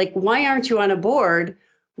why. Like, why aren't you on a board?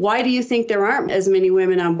 Why do you think there aren't as many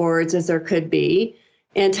women on boards as there could be?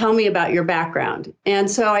 And tell me about your background. And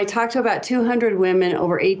so I talked to about 200 women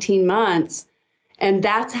over 18 months. And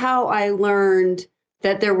that's how I learned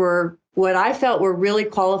that there were what I felt were really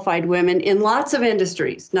qualified women in lots of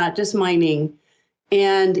industries, not just mining.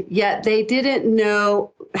 And yet they didn't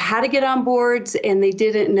know how to get on boards, and they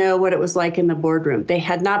didn't know what it was like in the boardroom. They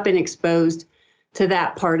had not been exposed to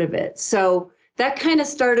that part of it. So that kind of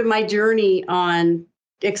started my journey on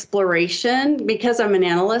exploration. Because I'm an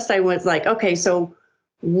analyst, I was like, okay, so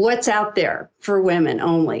what's out there for women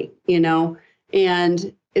only,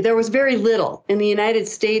 And there was very little. In the United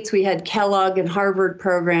States, we had Kellogg and Harvard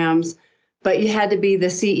programs, but you had to be the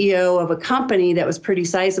CEO of a company that was pretty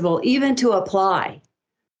sizable even to apply,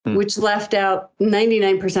 which left out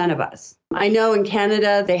 99% of us. I know in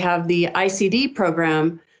Canada, they have the ICD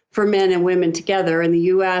program for men and women together. In the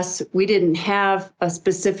US, we didn't have a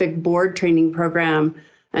specific board training program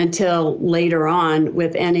until later on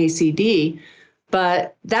with NACD.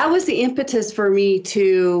 But that was the impetus for me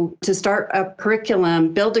to start a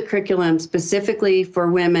curriculum, build a curriculum specifically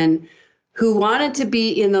for women who wanted to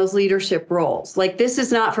be in those leadership roles. Like, this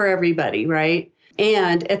is not for everybody, right?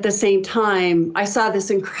 And at the same time, I saw this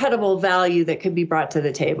incredible value that could be brought to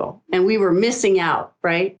the table, and we were missing out,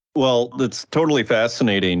 right? Well, that's totally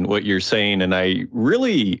fascinating what you're saying. And I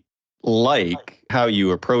really like how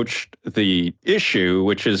you approached the issue,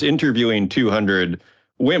 which is interviewing 200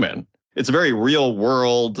 women. It's a very real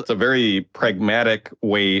world. It's a very pragmatic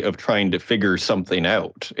way of trying to figure something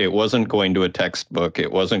out. It wasn't going to a textbook.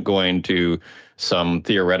 It wasn't going to some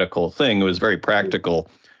theoretical thing. It was very practical.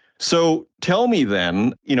 So tell me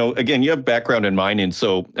then, again, you have background in mining.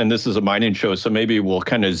 And this is a mining show, so maybe we'll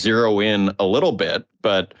kind of zero in a little bit,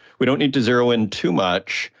 but we don't need to zero in too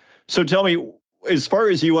much. So tell me, as far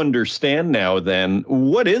as you understand now, then,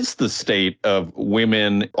 what is the state of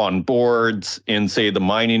women on boards in, say, the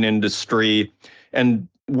mining industry? And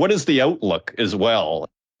what is the outlook as well?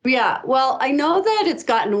 Yeah, well, I know that it's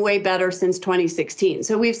gotten way better since 2016.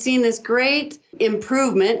 So we've seen this great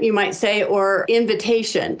improvement, you might say, or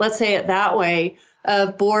invitation, let's say it that way,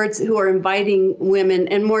 of boards who are inviting women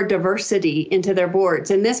and more diversity into their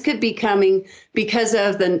boards. And this could be coming because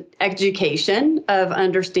of the education of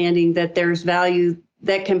understanding that there's value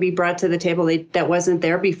that can be brought to the table that wasn't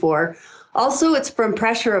there before. Also, it's from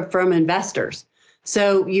pressure from investors.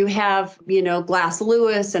 So you have, Glass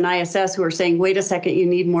Lewis and ISS who are saying, wait a second, you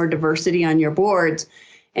need more diversity on your boards.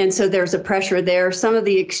 And so there's a pressure there. Some of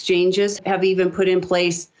the exchanges have even put in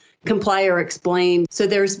place comply or explain. So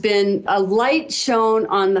there's been a light shown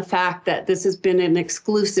on the fact that this has been an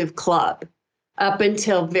exclusive club up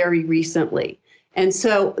until very recently. And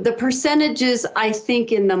so the percentages, I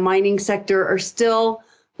think, in the mining sector are still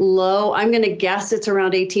low. I'm going to guess it's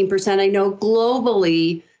around 18%. I know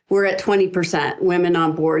globally, we're at 20% women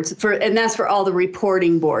on boards, and that's for all the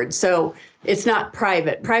reporting boards. So it's not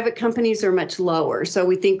private. Private companies are much lower. So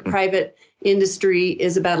we think private industry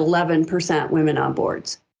is about 11% women on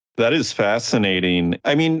boards. That is fascinating.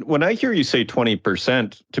 I mean, when I hear you say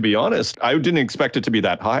 20%, to be honest, I didn't expect it to be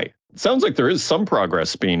that high. It sounds like there is some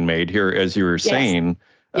progress being made here, as you were saying.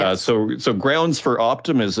 Yes. So grounds for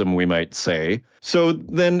optimism, we might say. So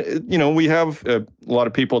then, we have a lot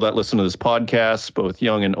of people that listen to this podcast, both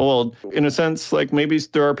young and old. In a sense, like maybe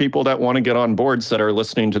there are people that want to get on boards that are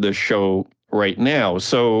listening to this show right now.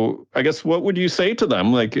 So I guess what would you say to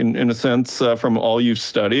them, like in a sense, from all you've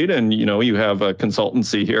studied and, you have a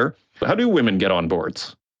consultancy here, how do women get on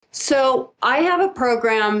boards? So I have a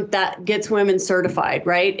program that gets women certified,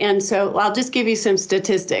 right? And so I'll just give you some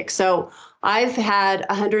statistics. So I've had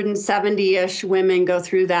 170-ish women go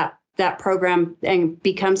through that program and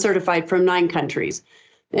become certified from 9 countries.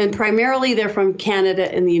 And primarily they're from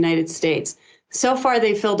Canada and the United States. So far,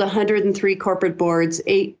 they filled 103 corporate boards.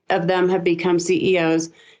 8 of them have become CEOs,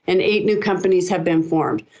 and 8 new companies have been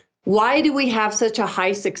formed. Why do we have such a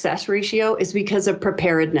high success ratio? Is because of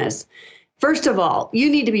preparedness. First of all, you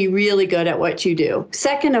need to be really good at what you do.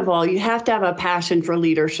 Second of all, you have to have a passion for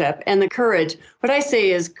leadership and the courage. What I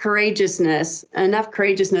say is enough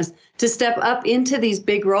courageousness to step up into these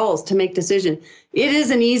big roles to make decisions. It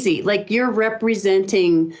isn't easy. Like, you're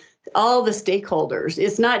representing all the stakeholders.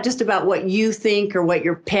 It's not just about what you think or what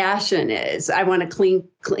your passion is. I want to clean,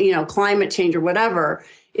 climate change or whatever.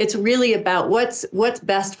 It's really about what's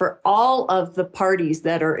best for all of the parties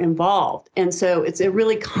that are involved. And so it's a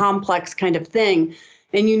really complex kind of thing.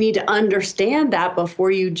 And you need to understand that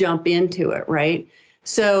before you jump into it, right?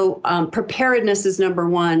 So preparedness is number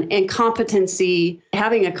one, and competency,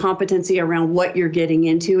 having a competency around what you're getting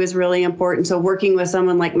into is really important. So working with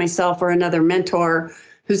someone like myself or another mentor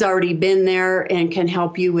who's already been there and can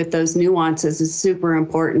help you with those nuances is super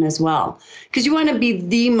important as well, because you want to be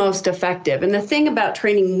the most effective. And the thing about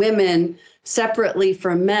training women separately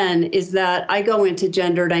from men is that I go into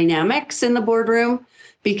gender dynamics in the boardroom,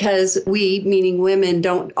 because we, meaning women,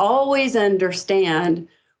 don't always understand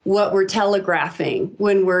what we're telegraphing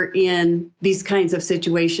when we're in these kinds of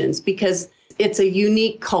situations, because it's a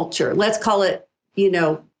unique culture. Let's call it,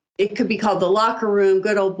 it could be called the locker room,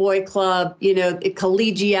 good old boy club,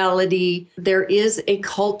 collegiality. There is a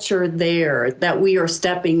culture there that we are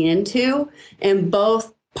stepping into, and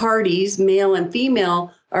both parties, male and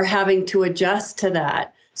female, are having to adjust to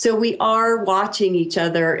that. So we are watching each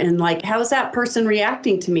other and like, how's that person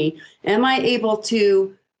reacting to me? Am I able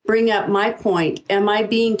to bring up my point? Am I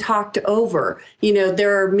being talked over?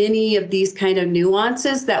 There are many of these kind of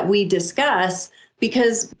nuances that we discuss,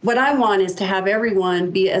 because what I want is to have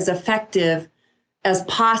everyone be as effective as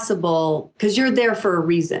possible, because you're there for a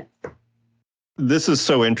reason. This is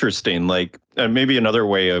so interesting. Like, maybe another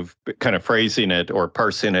way of kind of phrasing it or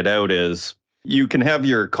parsing it out is, you can have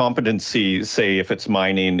your competency, say, if it's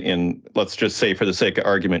mining in, let's just say for the sake of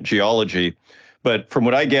argument, geology. But from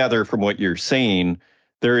what I gather from what you're saying,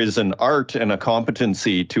 there is an art and a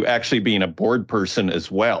competency to actually being a board person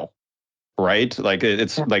as well, right? Like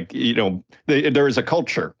it's like, there is a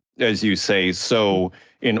culture, as you say. So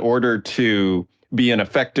in order to be an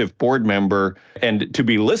effective board member and to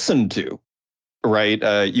be listened to,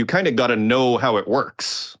 right, you kind of got to know how it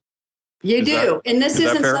works. You do. And this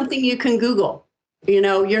isn't something you can Google.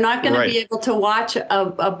 You're not going to be able to watch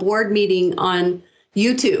a board meeting on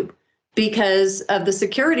YouTube because of the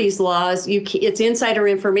securities laws. It's insider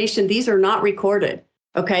information. These are not recorded.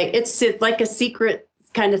 Okay. It's like a secret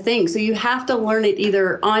kind of thing. So you have to learn it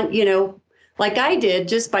either on, like I did,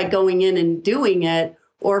 just by going in and doing it,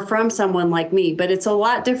 or from someone like me. But it's a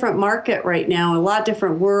lot different market right now, a lot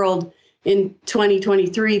different world in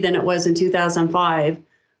 2023 than it was in 2005.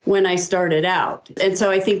 When I started out. And so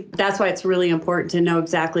I think that's why it's really important to know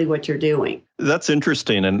exactly what you're doing. That's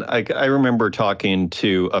interesting. And I remember talking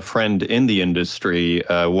to a friend in the industry,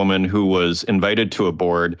 a woman who was invited to a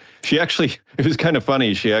board. It was kind of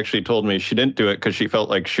funny. She actually told me she didn't do it because she felt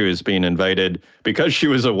like she was being invited because she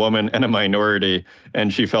was a woman and a minority.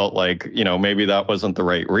 And she felt like, maybe that wasn't the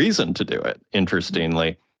right reason to do it,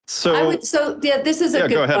 interestingly. This is a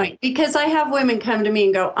good point, because I have women come to me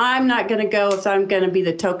and go, I'm not going to go if I'm going to be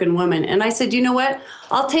the token woman. And I said, you know what?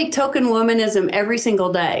 I'll take token womanism every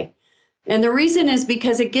single day. And the reason is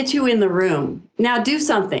because it gets you in the room. Now do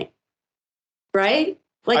something, right?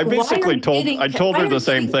 Like, I basically told her the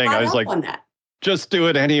same thing. I was like, just do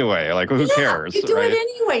it anyway. Like, who cares? You do it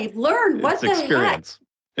anyway. Learn what the experience. Heck?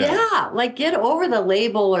 Yeah, like get over the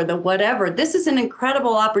label or the whatever. This is an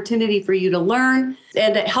incredible opportunity for you to learn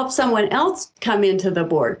and to help someone else come into the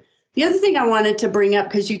board. The other thing I wanted to bring up,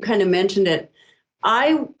 because you kind of mentioned it,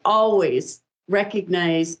 I always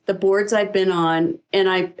recognize the boards I've been on, and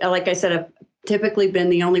like I said, I've typically been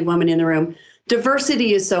the only woman in the room.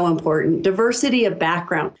 Diversity is so important. Diversity of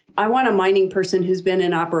background. I want a mining person who's been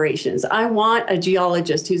in operations. I want a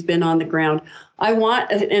geologist who's been on the ground. I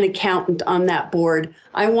want an accountant on that board.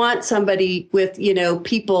 I want somebody with,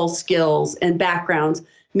 people skills and backgrounds,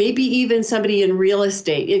 maybe even somebody in real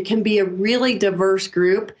estate. It can be a really diverse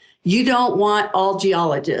group. You don't want all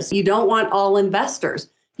geologists. You don't want all investors.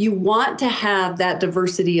 You want to have that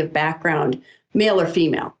diversity of background, male or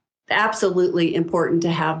female. Absolutely important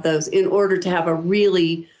to have those in order to have a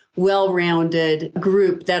really well-rounded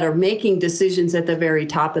group that are making decisions at the very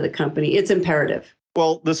top of the company. It's imperative.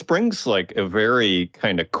 Well, this brings like a very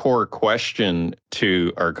kind of core question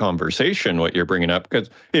to our conversation, what you're bringing up, because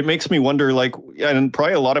it makes me wonder, like, and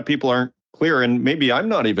probably a lot of people aren't clear, and maybe I'm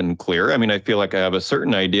not even clear. I mean, I feel like I have a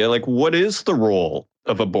certain idea, like, what is the role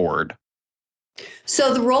of a board?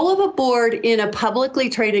 So the role of a board in a publicly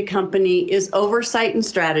traded company is oversight and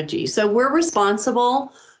strategy. So we're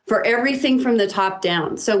responsible for everything from the top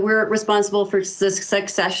down. So we're responsible for the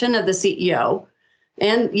succession of the CEO.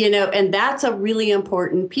 And that's a really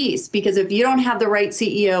important piece, because if you don't have the right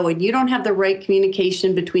CEO and you don't have the right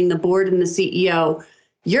communication between the board and the CEO,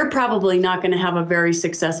 you're probably not going to have a very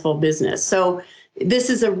successful business. So this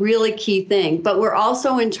is a really key thing. But we're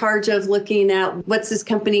also in charge of looking at what's this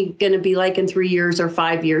company going to be like in 3 years or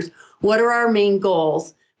 5 years? What are our main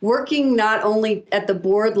goals? Working not only at the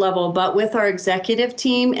board level, but with our executive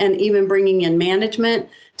team and even bringing in management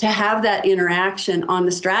to have that interaction on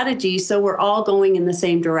the strategy, so we're all going in the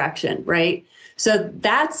same direction, right? So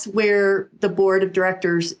that's where the board of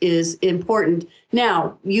directors is important.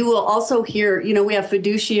 Now, you will also hear, we have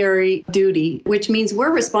fiduciary duty, which means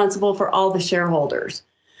we're responsible for all the shareholders.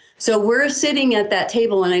 So we're sitting at that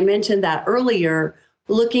table, and I mentioned that earlier,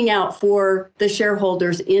 looking out for the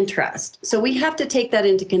shareholders' interest. So we have to take that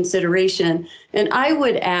into consideration. And I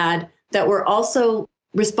would add that we're also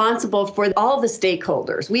responsible for all the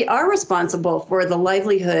stakeholders. We are responsible for the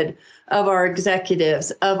livelihood of our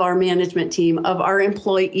executives, of our management team, of our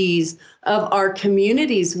employees, of our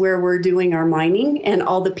communities where we're doing our mining and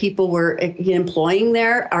all the people we're employing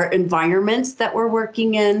there, our environments that we're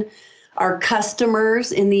working in, our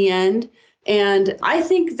customers in the end. And I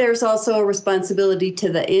think there's also a responsibility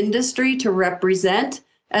to the industry to represent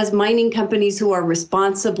as mining companies who are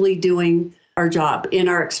responsibly doing our job in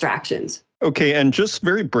our extractions. Okay, and just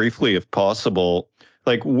very briefly, if possible,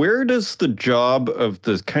 like where does the job of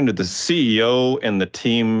the kind of the CEO and the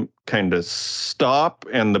team kind of stop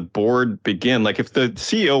and the board begin? Like if the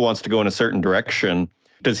CEO wants to go in a certain direction,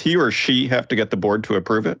 does he or she have to get the board to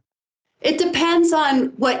approve it? It depends on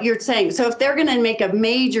what you're saying. So if they're going to make a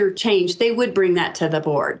major change, they would bring that to the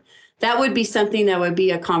board. That would be something that would be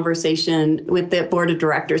a conversation with the board of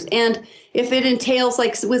directors. And if it entails,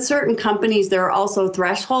 like with certain companies, there are also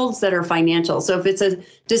thresholds that are financial. So if it's a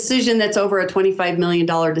decision that's over a $25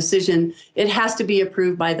 million decision, it has to be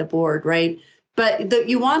approved by the board, right? But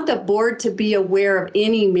you want the board to be aware of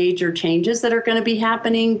any major changes that are going to be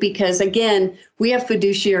happening because, again, we have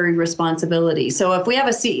fiduciary responsibility. So if we have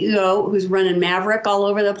a CEO who's running Maverick all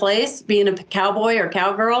over the place, being a cowboy or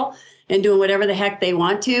cowgirl, and doing whatever the heck they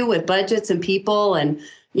want to with budgets and people and,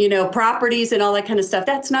 properties and all that kind of stuff.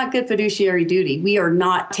 That's not good fiduciary duty. We are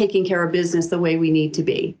not taking care of business the way we need to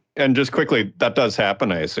be. And just quickly, that does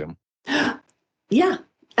happen, I assume. Yeah.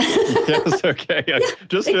 Yes, okay.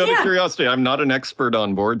 Just out of curiosity, I'm not an expert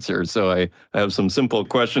on boards here, so I have some simple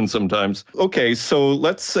questions sometimes. Okay, so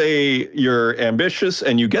let's say you're ambitious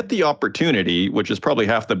and you get the opportunity, which is probably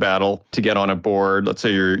half the battle, to get on a board. Let's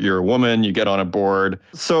say you're a woman, you get on a board.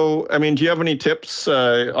 So, I mean, do you have any tips?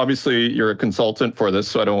 Obviously, you're a consultant for this,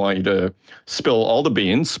 so I don't want you to spill all the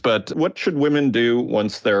beans, but what should women do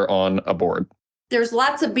once they're on a board? There's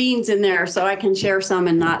lots of beans in there, so I can share some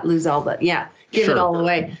and not lose all the, give it all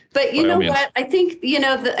away. But you know what? I think,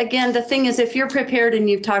 again, the thing is, if you're prepared and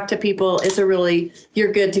you've talked to people,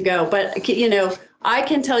 you're good to go. But, I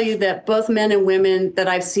can tell you that both men and women that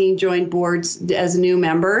I've seen join boards as new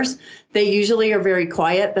members, they usually are very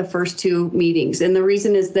quiet the first two meetings. And the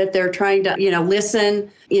reason is that they're trying to,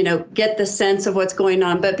 listen, get the sense of what's going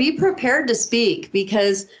on, but be prepared to speak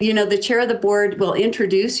because, the chair of the board will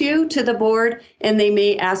introduce you to the board and they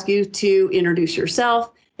may ask you to introduce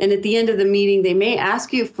yourself. And at the end of the meeting, they may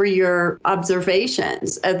ask you for your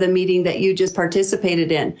observations of the meeting that you just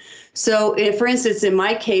participated in. So, for instance, in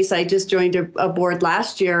my case, I just joined a board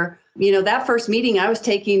last year. That first meeting, I was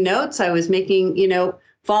taking notes. I was making,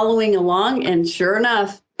 following along. And sure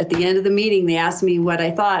enough, at the end of the meeting, they asked me what I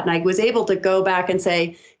thought. And I was able to go back and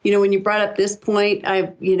say, when you brought up this point,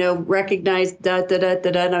 I, recognized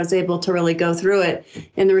and I was able to really go through it.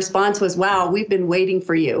 And the response was, wow, we've been waiting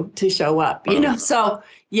for you to show up, so.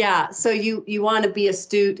 Yeah. So you want to be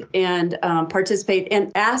astute and participate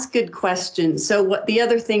and ask good questions. So what the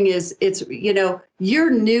other thing is, it's, you're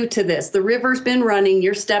new to this. The river's been running.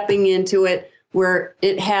 You're stepping into it where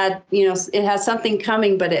it had, it has something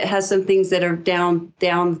coming, but it has some things that are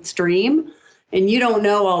downstream and you don't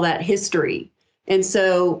know all that history. And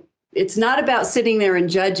so it's not about sitting there and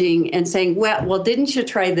judging and saying, well, didn't you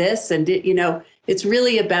try this? And it's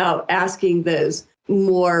really about asking those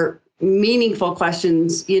more meaningful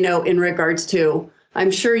questions, in regards to, I'm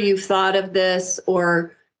sure you've thought of this,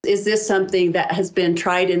 or is this something that has been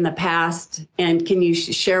tried in the past? And can you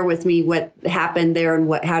share with me what happened there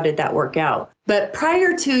and how did that work out? But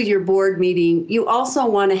prior to your board meeting, you also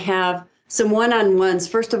want to have some one-on-ones,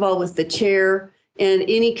 first of all, with the chair and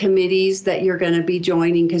any committees that you're going to be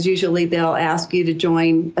joining, because usually they'll ask you to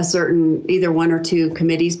join a certain, either one or two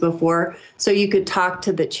committees before. So you could talk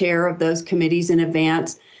to the chair of those committees in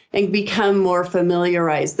advance and become more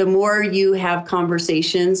familiarized. The more you have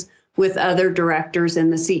conversations with other directors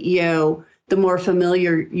and the CEO, the more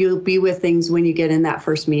familiar you'll be with things when you get in that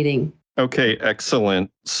first meeting. Okay,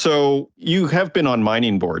 excellent. So you have been on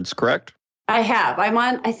mining boards, correct? I have. I'm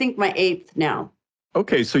on, I think, my 8th now.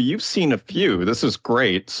 Okay, so you've seen a few. This is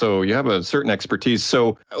great. So you have a certain expertise.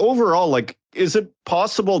 So overall, is it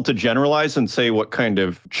possible to generalize and say what kind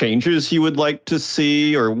of changes you would like to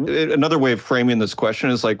see? Or another way of framing this question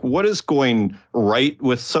is what is going right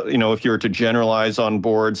with, if you were to generalize on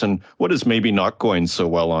boards, and what is maybe not going so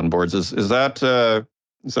well on boards? Is that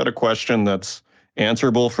a question that's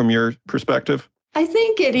answerable from your perspective? I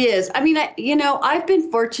think it is. I mean, I've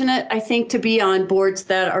been fortunate, I think, to be on boards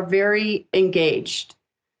that are very engaged,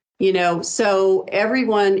 so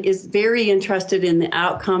everyone is very interested in the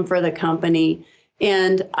outcome for the company.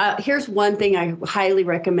 And here's one thing I highly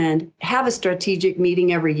recommend: have a strategic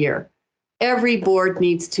meeting every year. every board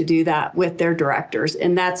needs to do that with their directors.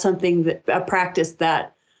 And that's something that a practice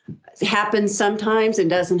that happens sometimes and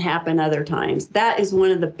doesn't happen other times. That is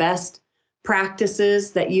one of the best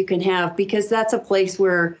practices that you can have, because that's a place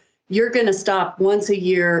where you're going to stop once a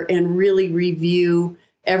year and really review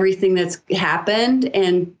everything that's happened.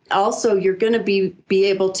 And also you're going to be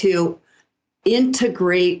able to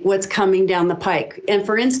integrate what's coming down the pike. And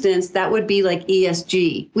for instance, that would be like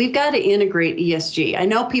ESG. We've got to integrate ESG. I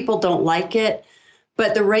know people don't like it,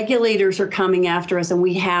 but the regulators are coming after us and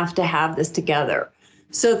we have to have this together.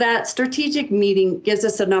 So that strategic meeting gives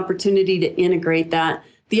us an opportunity to integrate that.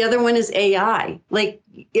 The other one is AI. Like,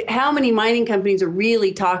 how many mining companies are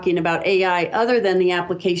really talking about AI other than the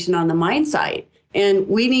application on the mine site? And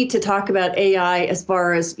we need to talk about AI as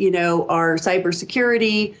far as, our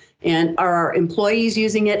cybersecurity, and are our employees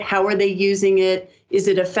using it? How are they using it? Is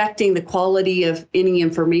it affecting the quality of any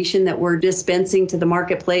information that we're dispensing to the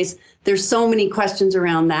marketplace? There's so many questions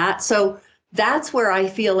around that. So that's where I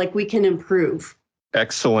feel like we can improve.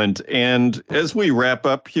 Excellent. And as we wrap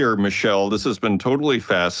up here, Michele, this has been totally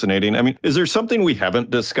fascinating. I mean, is there something we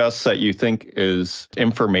haven't discussed that you think is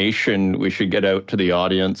information we should get out to the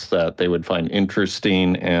audience that they would find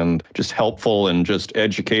interesting and just helpful and just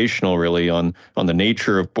educational, really, on the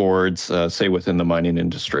nature of boards, say, within the mining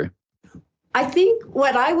industry? I think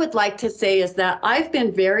what I would like to say is that I've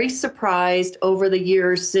been very surprised over the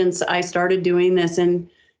years since I started doing this in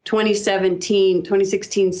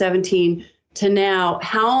 2016, 17, to now,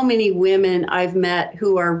 how many women I've met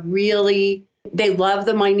who are really, they love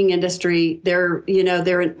the mining industry. They're in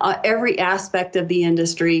every aspect of the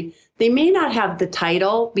industry. They may not have the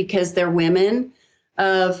title because they're women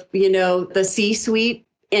of, the C-suite,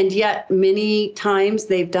 and yet many times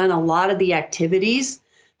they've done a lot of the activities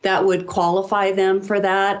that would qualify them for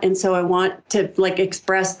that. And so I want to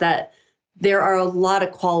express that there are a lot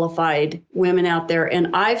of qualified women out there.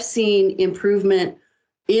 And I've seen improvement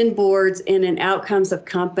in boards and in outcomes of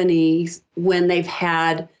companies when they've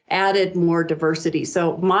had added more diversity.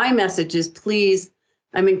 So my message is, please,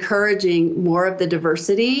 I'm encouraging more of the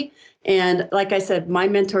diversity. And like I said, my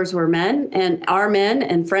mentors were men and are men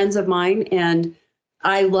and friends of mine. And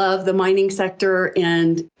I love the mining sector,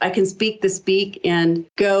 and I can speak the speak and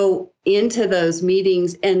go into those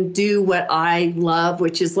meetings and do what I love,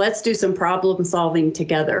 which is let's do some problem solving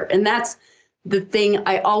together. And that's the thing.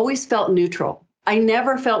 I always felt neutral. I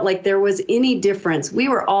never felt like there was any difference. We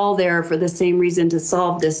were all there for the same reason, to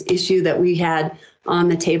solve this issue that we had on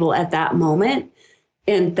the table at that moment.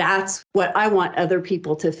 And that's what I want other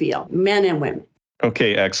people to feel, men and women.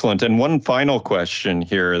 Okay, excellent. And one final question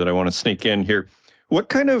here that I want to sneak in here. What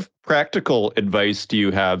kind of practical advice do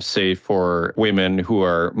you have, say, for women who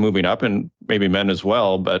are moving up, and maybe men as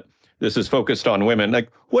well, but this is focused on women? Like,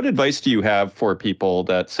 what advice do you have for people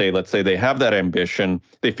that say, let's say they have that ambition,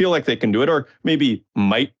 they feel like they can do it, or maybe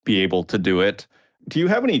might be able to do it? Do you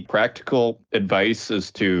have any practical advice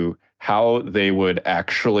as to how they would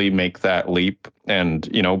actually make that leap? And,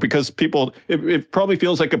 because people, it probably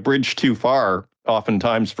feels like a bridge too far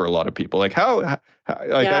oftentimes for a lot of people. Like I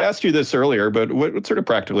asked you this earlier, but what sort of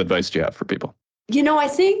practical advice do you have for people? I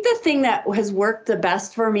think the thing that has worked the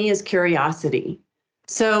best for me is curiosity.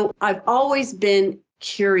 So I've always been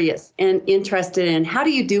curious and interested in, how do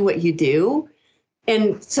you do what you do?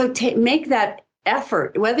 And so make that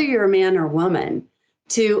effort, whether you're a man or woman,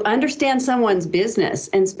 to understand someone's business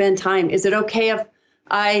and spend time. Is it okay if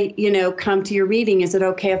I, come to your meeting? Is it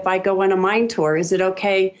okay if I go on a mine tour? Is it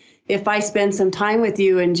okay if I spend some time with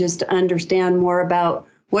you and just understand more about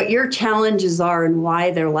what your challenges are and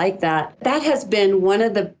why they're like that? That has been one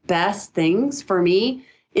of the best things for me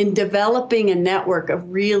in developing a network of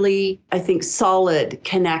really, I think, solid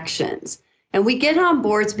connections. And we get on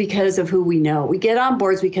boards because of who we know. We get on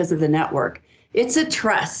boards because of the network. It's a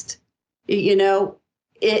trust.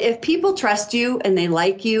 If people trust you and they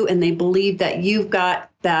like you and they believe that you've got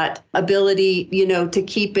that ability, to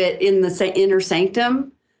keep it in the inner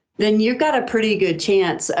sanctum, then you've got a pretty good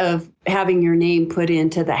chance of having your name put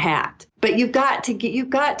into the hat. But you've got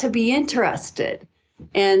to be interested.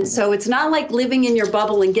 And so it's not like living in your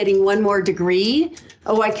bubble and getting one more degree.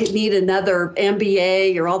 Oh, I could need another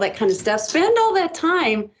MBA or all that kind of stuff. Spend all that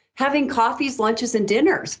time having coffees, lunches, and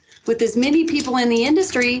dinners with as many people in the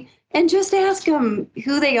industry, and just ask them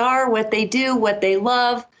who they are, what they do, what they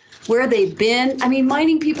love, where they've been. I mean,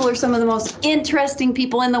 mining people are some of the most interesting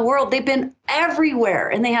people in the world. They've been everywhere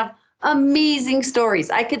and they have amazing stories.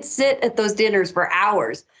 I could sit at those dinners for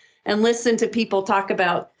hours and listen to people talk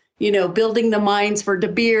about, building the mines for De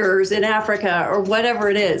Beers in Africa or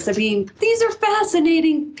whatever it is. I mean, these are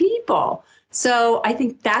fascinating people. So I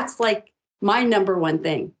think that's like my number one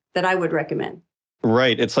thing. that I would recommend.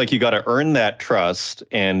 Right. It's like you got to earn that trust.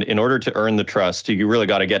 And in order to earn the trust, you really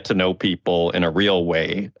got to get to know people in a real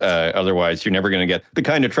way. Otherwise, you're never going to get the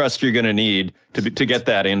kind of trust you're going to need to get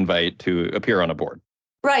that invite to appear on a board.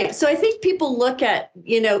 Right. So I think people look at,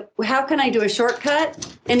 how can I do a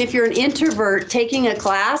shortcut? And if you're an introvert, taking a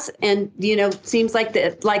class and, seems like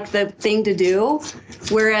the thing to do.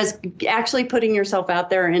 Whereas actually putting yourself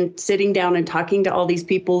out there and sitting down and talking to all these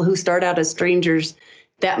people who start out as strangers,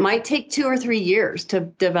 that might take 2 or 3 years to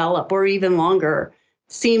develop or even longer.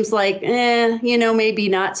 Seems like, maybe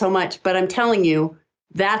not so much. But I'm telling you,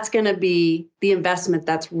 that's going to be the investment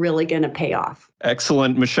that's really going to pay off.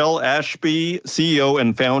 Excellent. Michele Ashby, CEO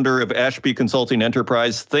and founder of Ashby Consulting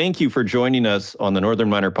Enterprise. Thank you for joining us on the Northern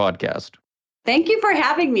Miner podcast. Thank you for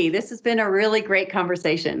having me. This has been a really great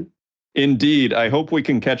conversation. Indeed. I hope we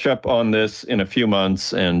can catch up on this in a few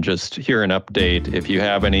months and just hear an update. If you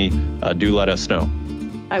have any, do let us know.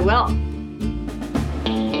 I will.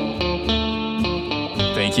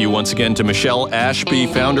 Thank you once again to Michele Ashby,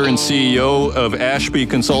 founder and CEO of Ashby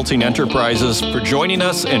Consulting Enterprises, for joining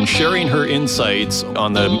us and sharing her insights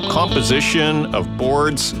on the composition of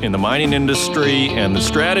boards in the mining industry and the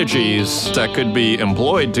strategies that could be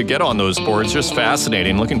employed to get on those boards. Just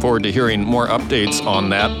fascinating. Looking forward to hearing more updates on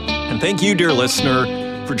that. And thank you, dear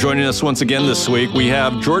listener, for joining us once again this week. We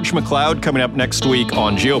have George McLeod coming up next week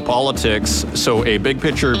on geopolitics, so a big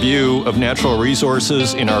picture view of natural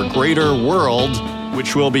resources in our greater world,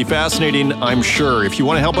 which will be fascinating, I'm sure. If you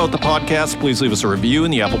want to help out the podcast, please leave us a review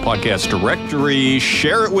in the Apple Podcast directory,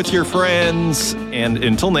 share it with your friends, and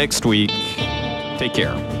until next week, take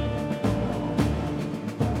care.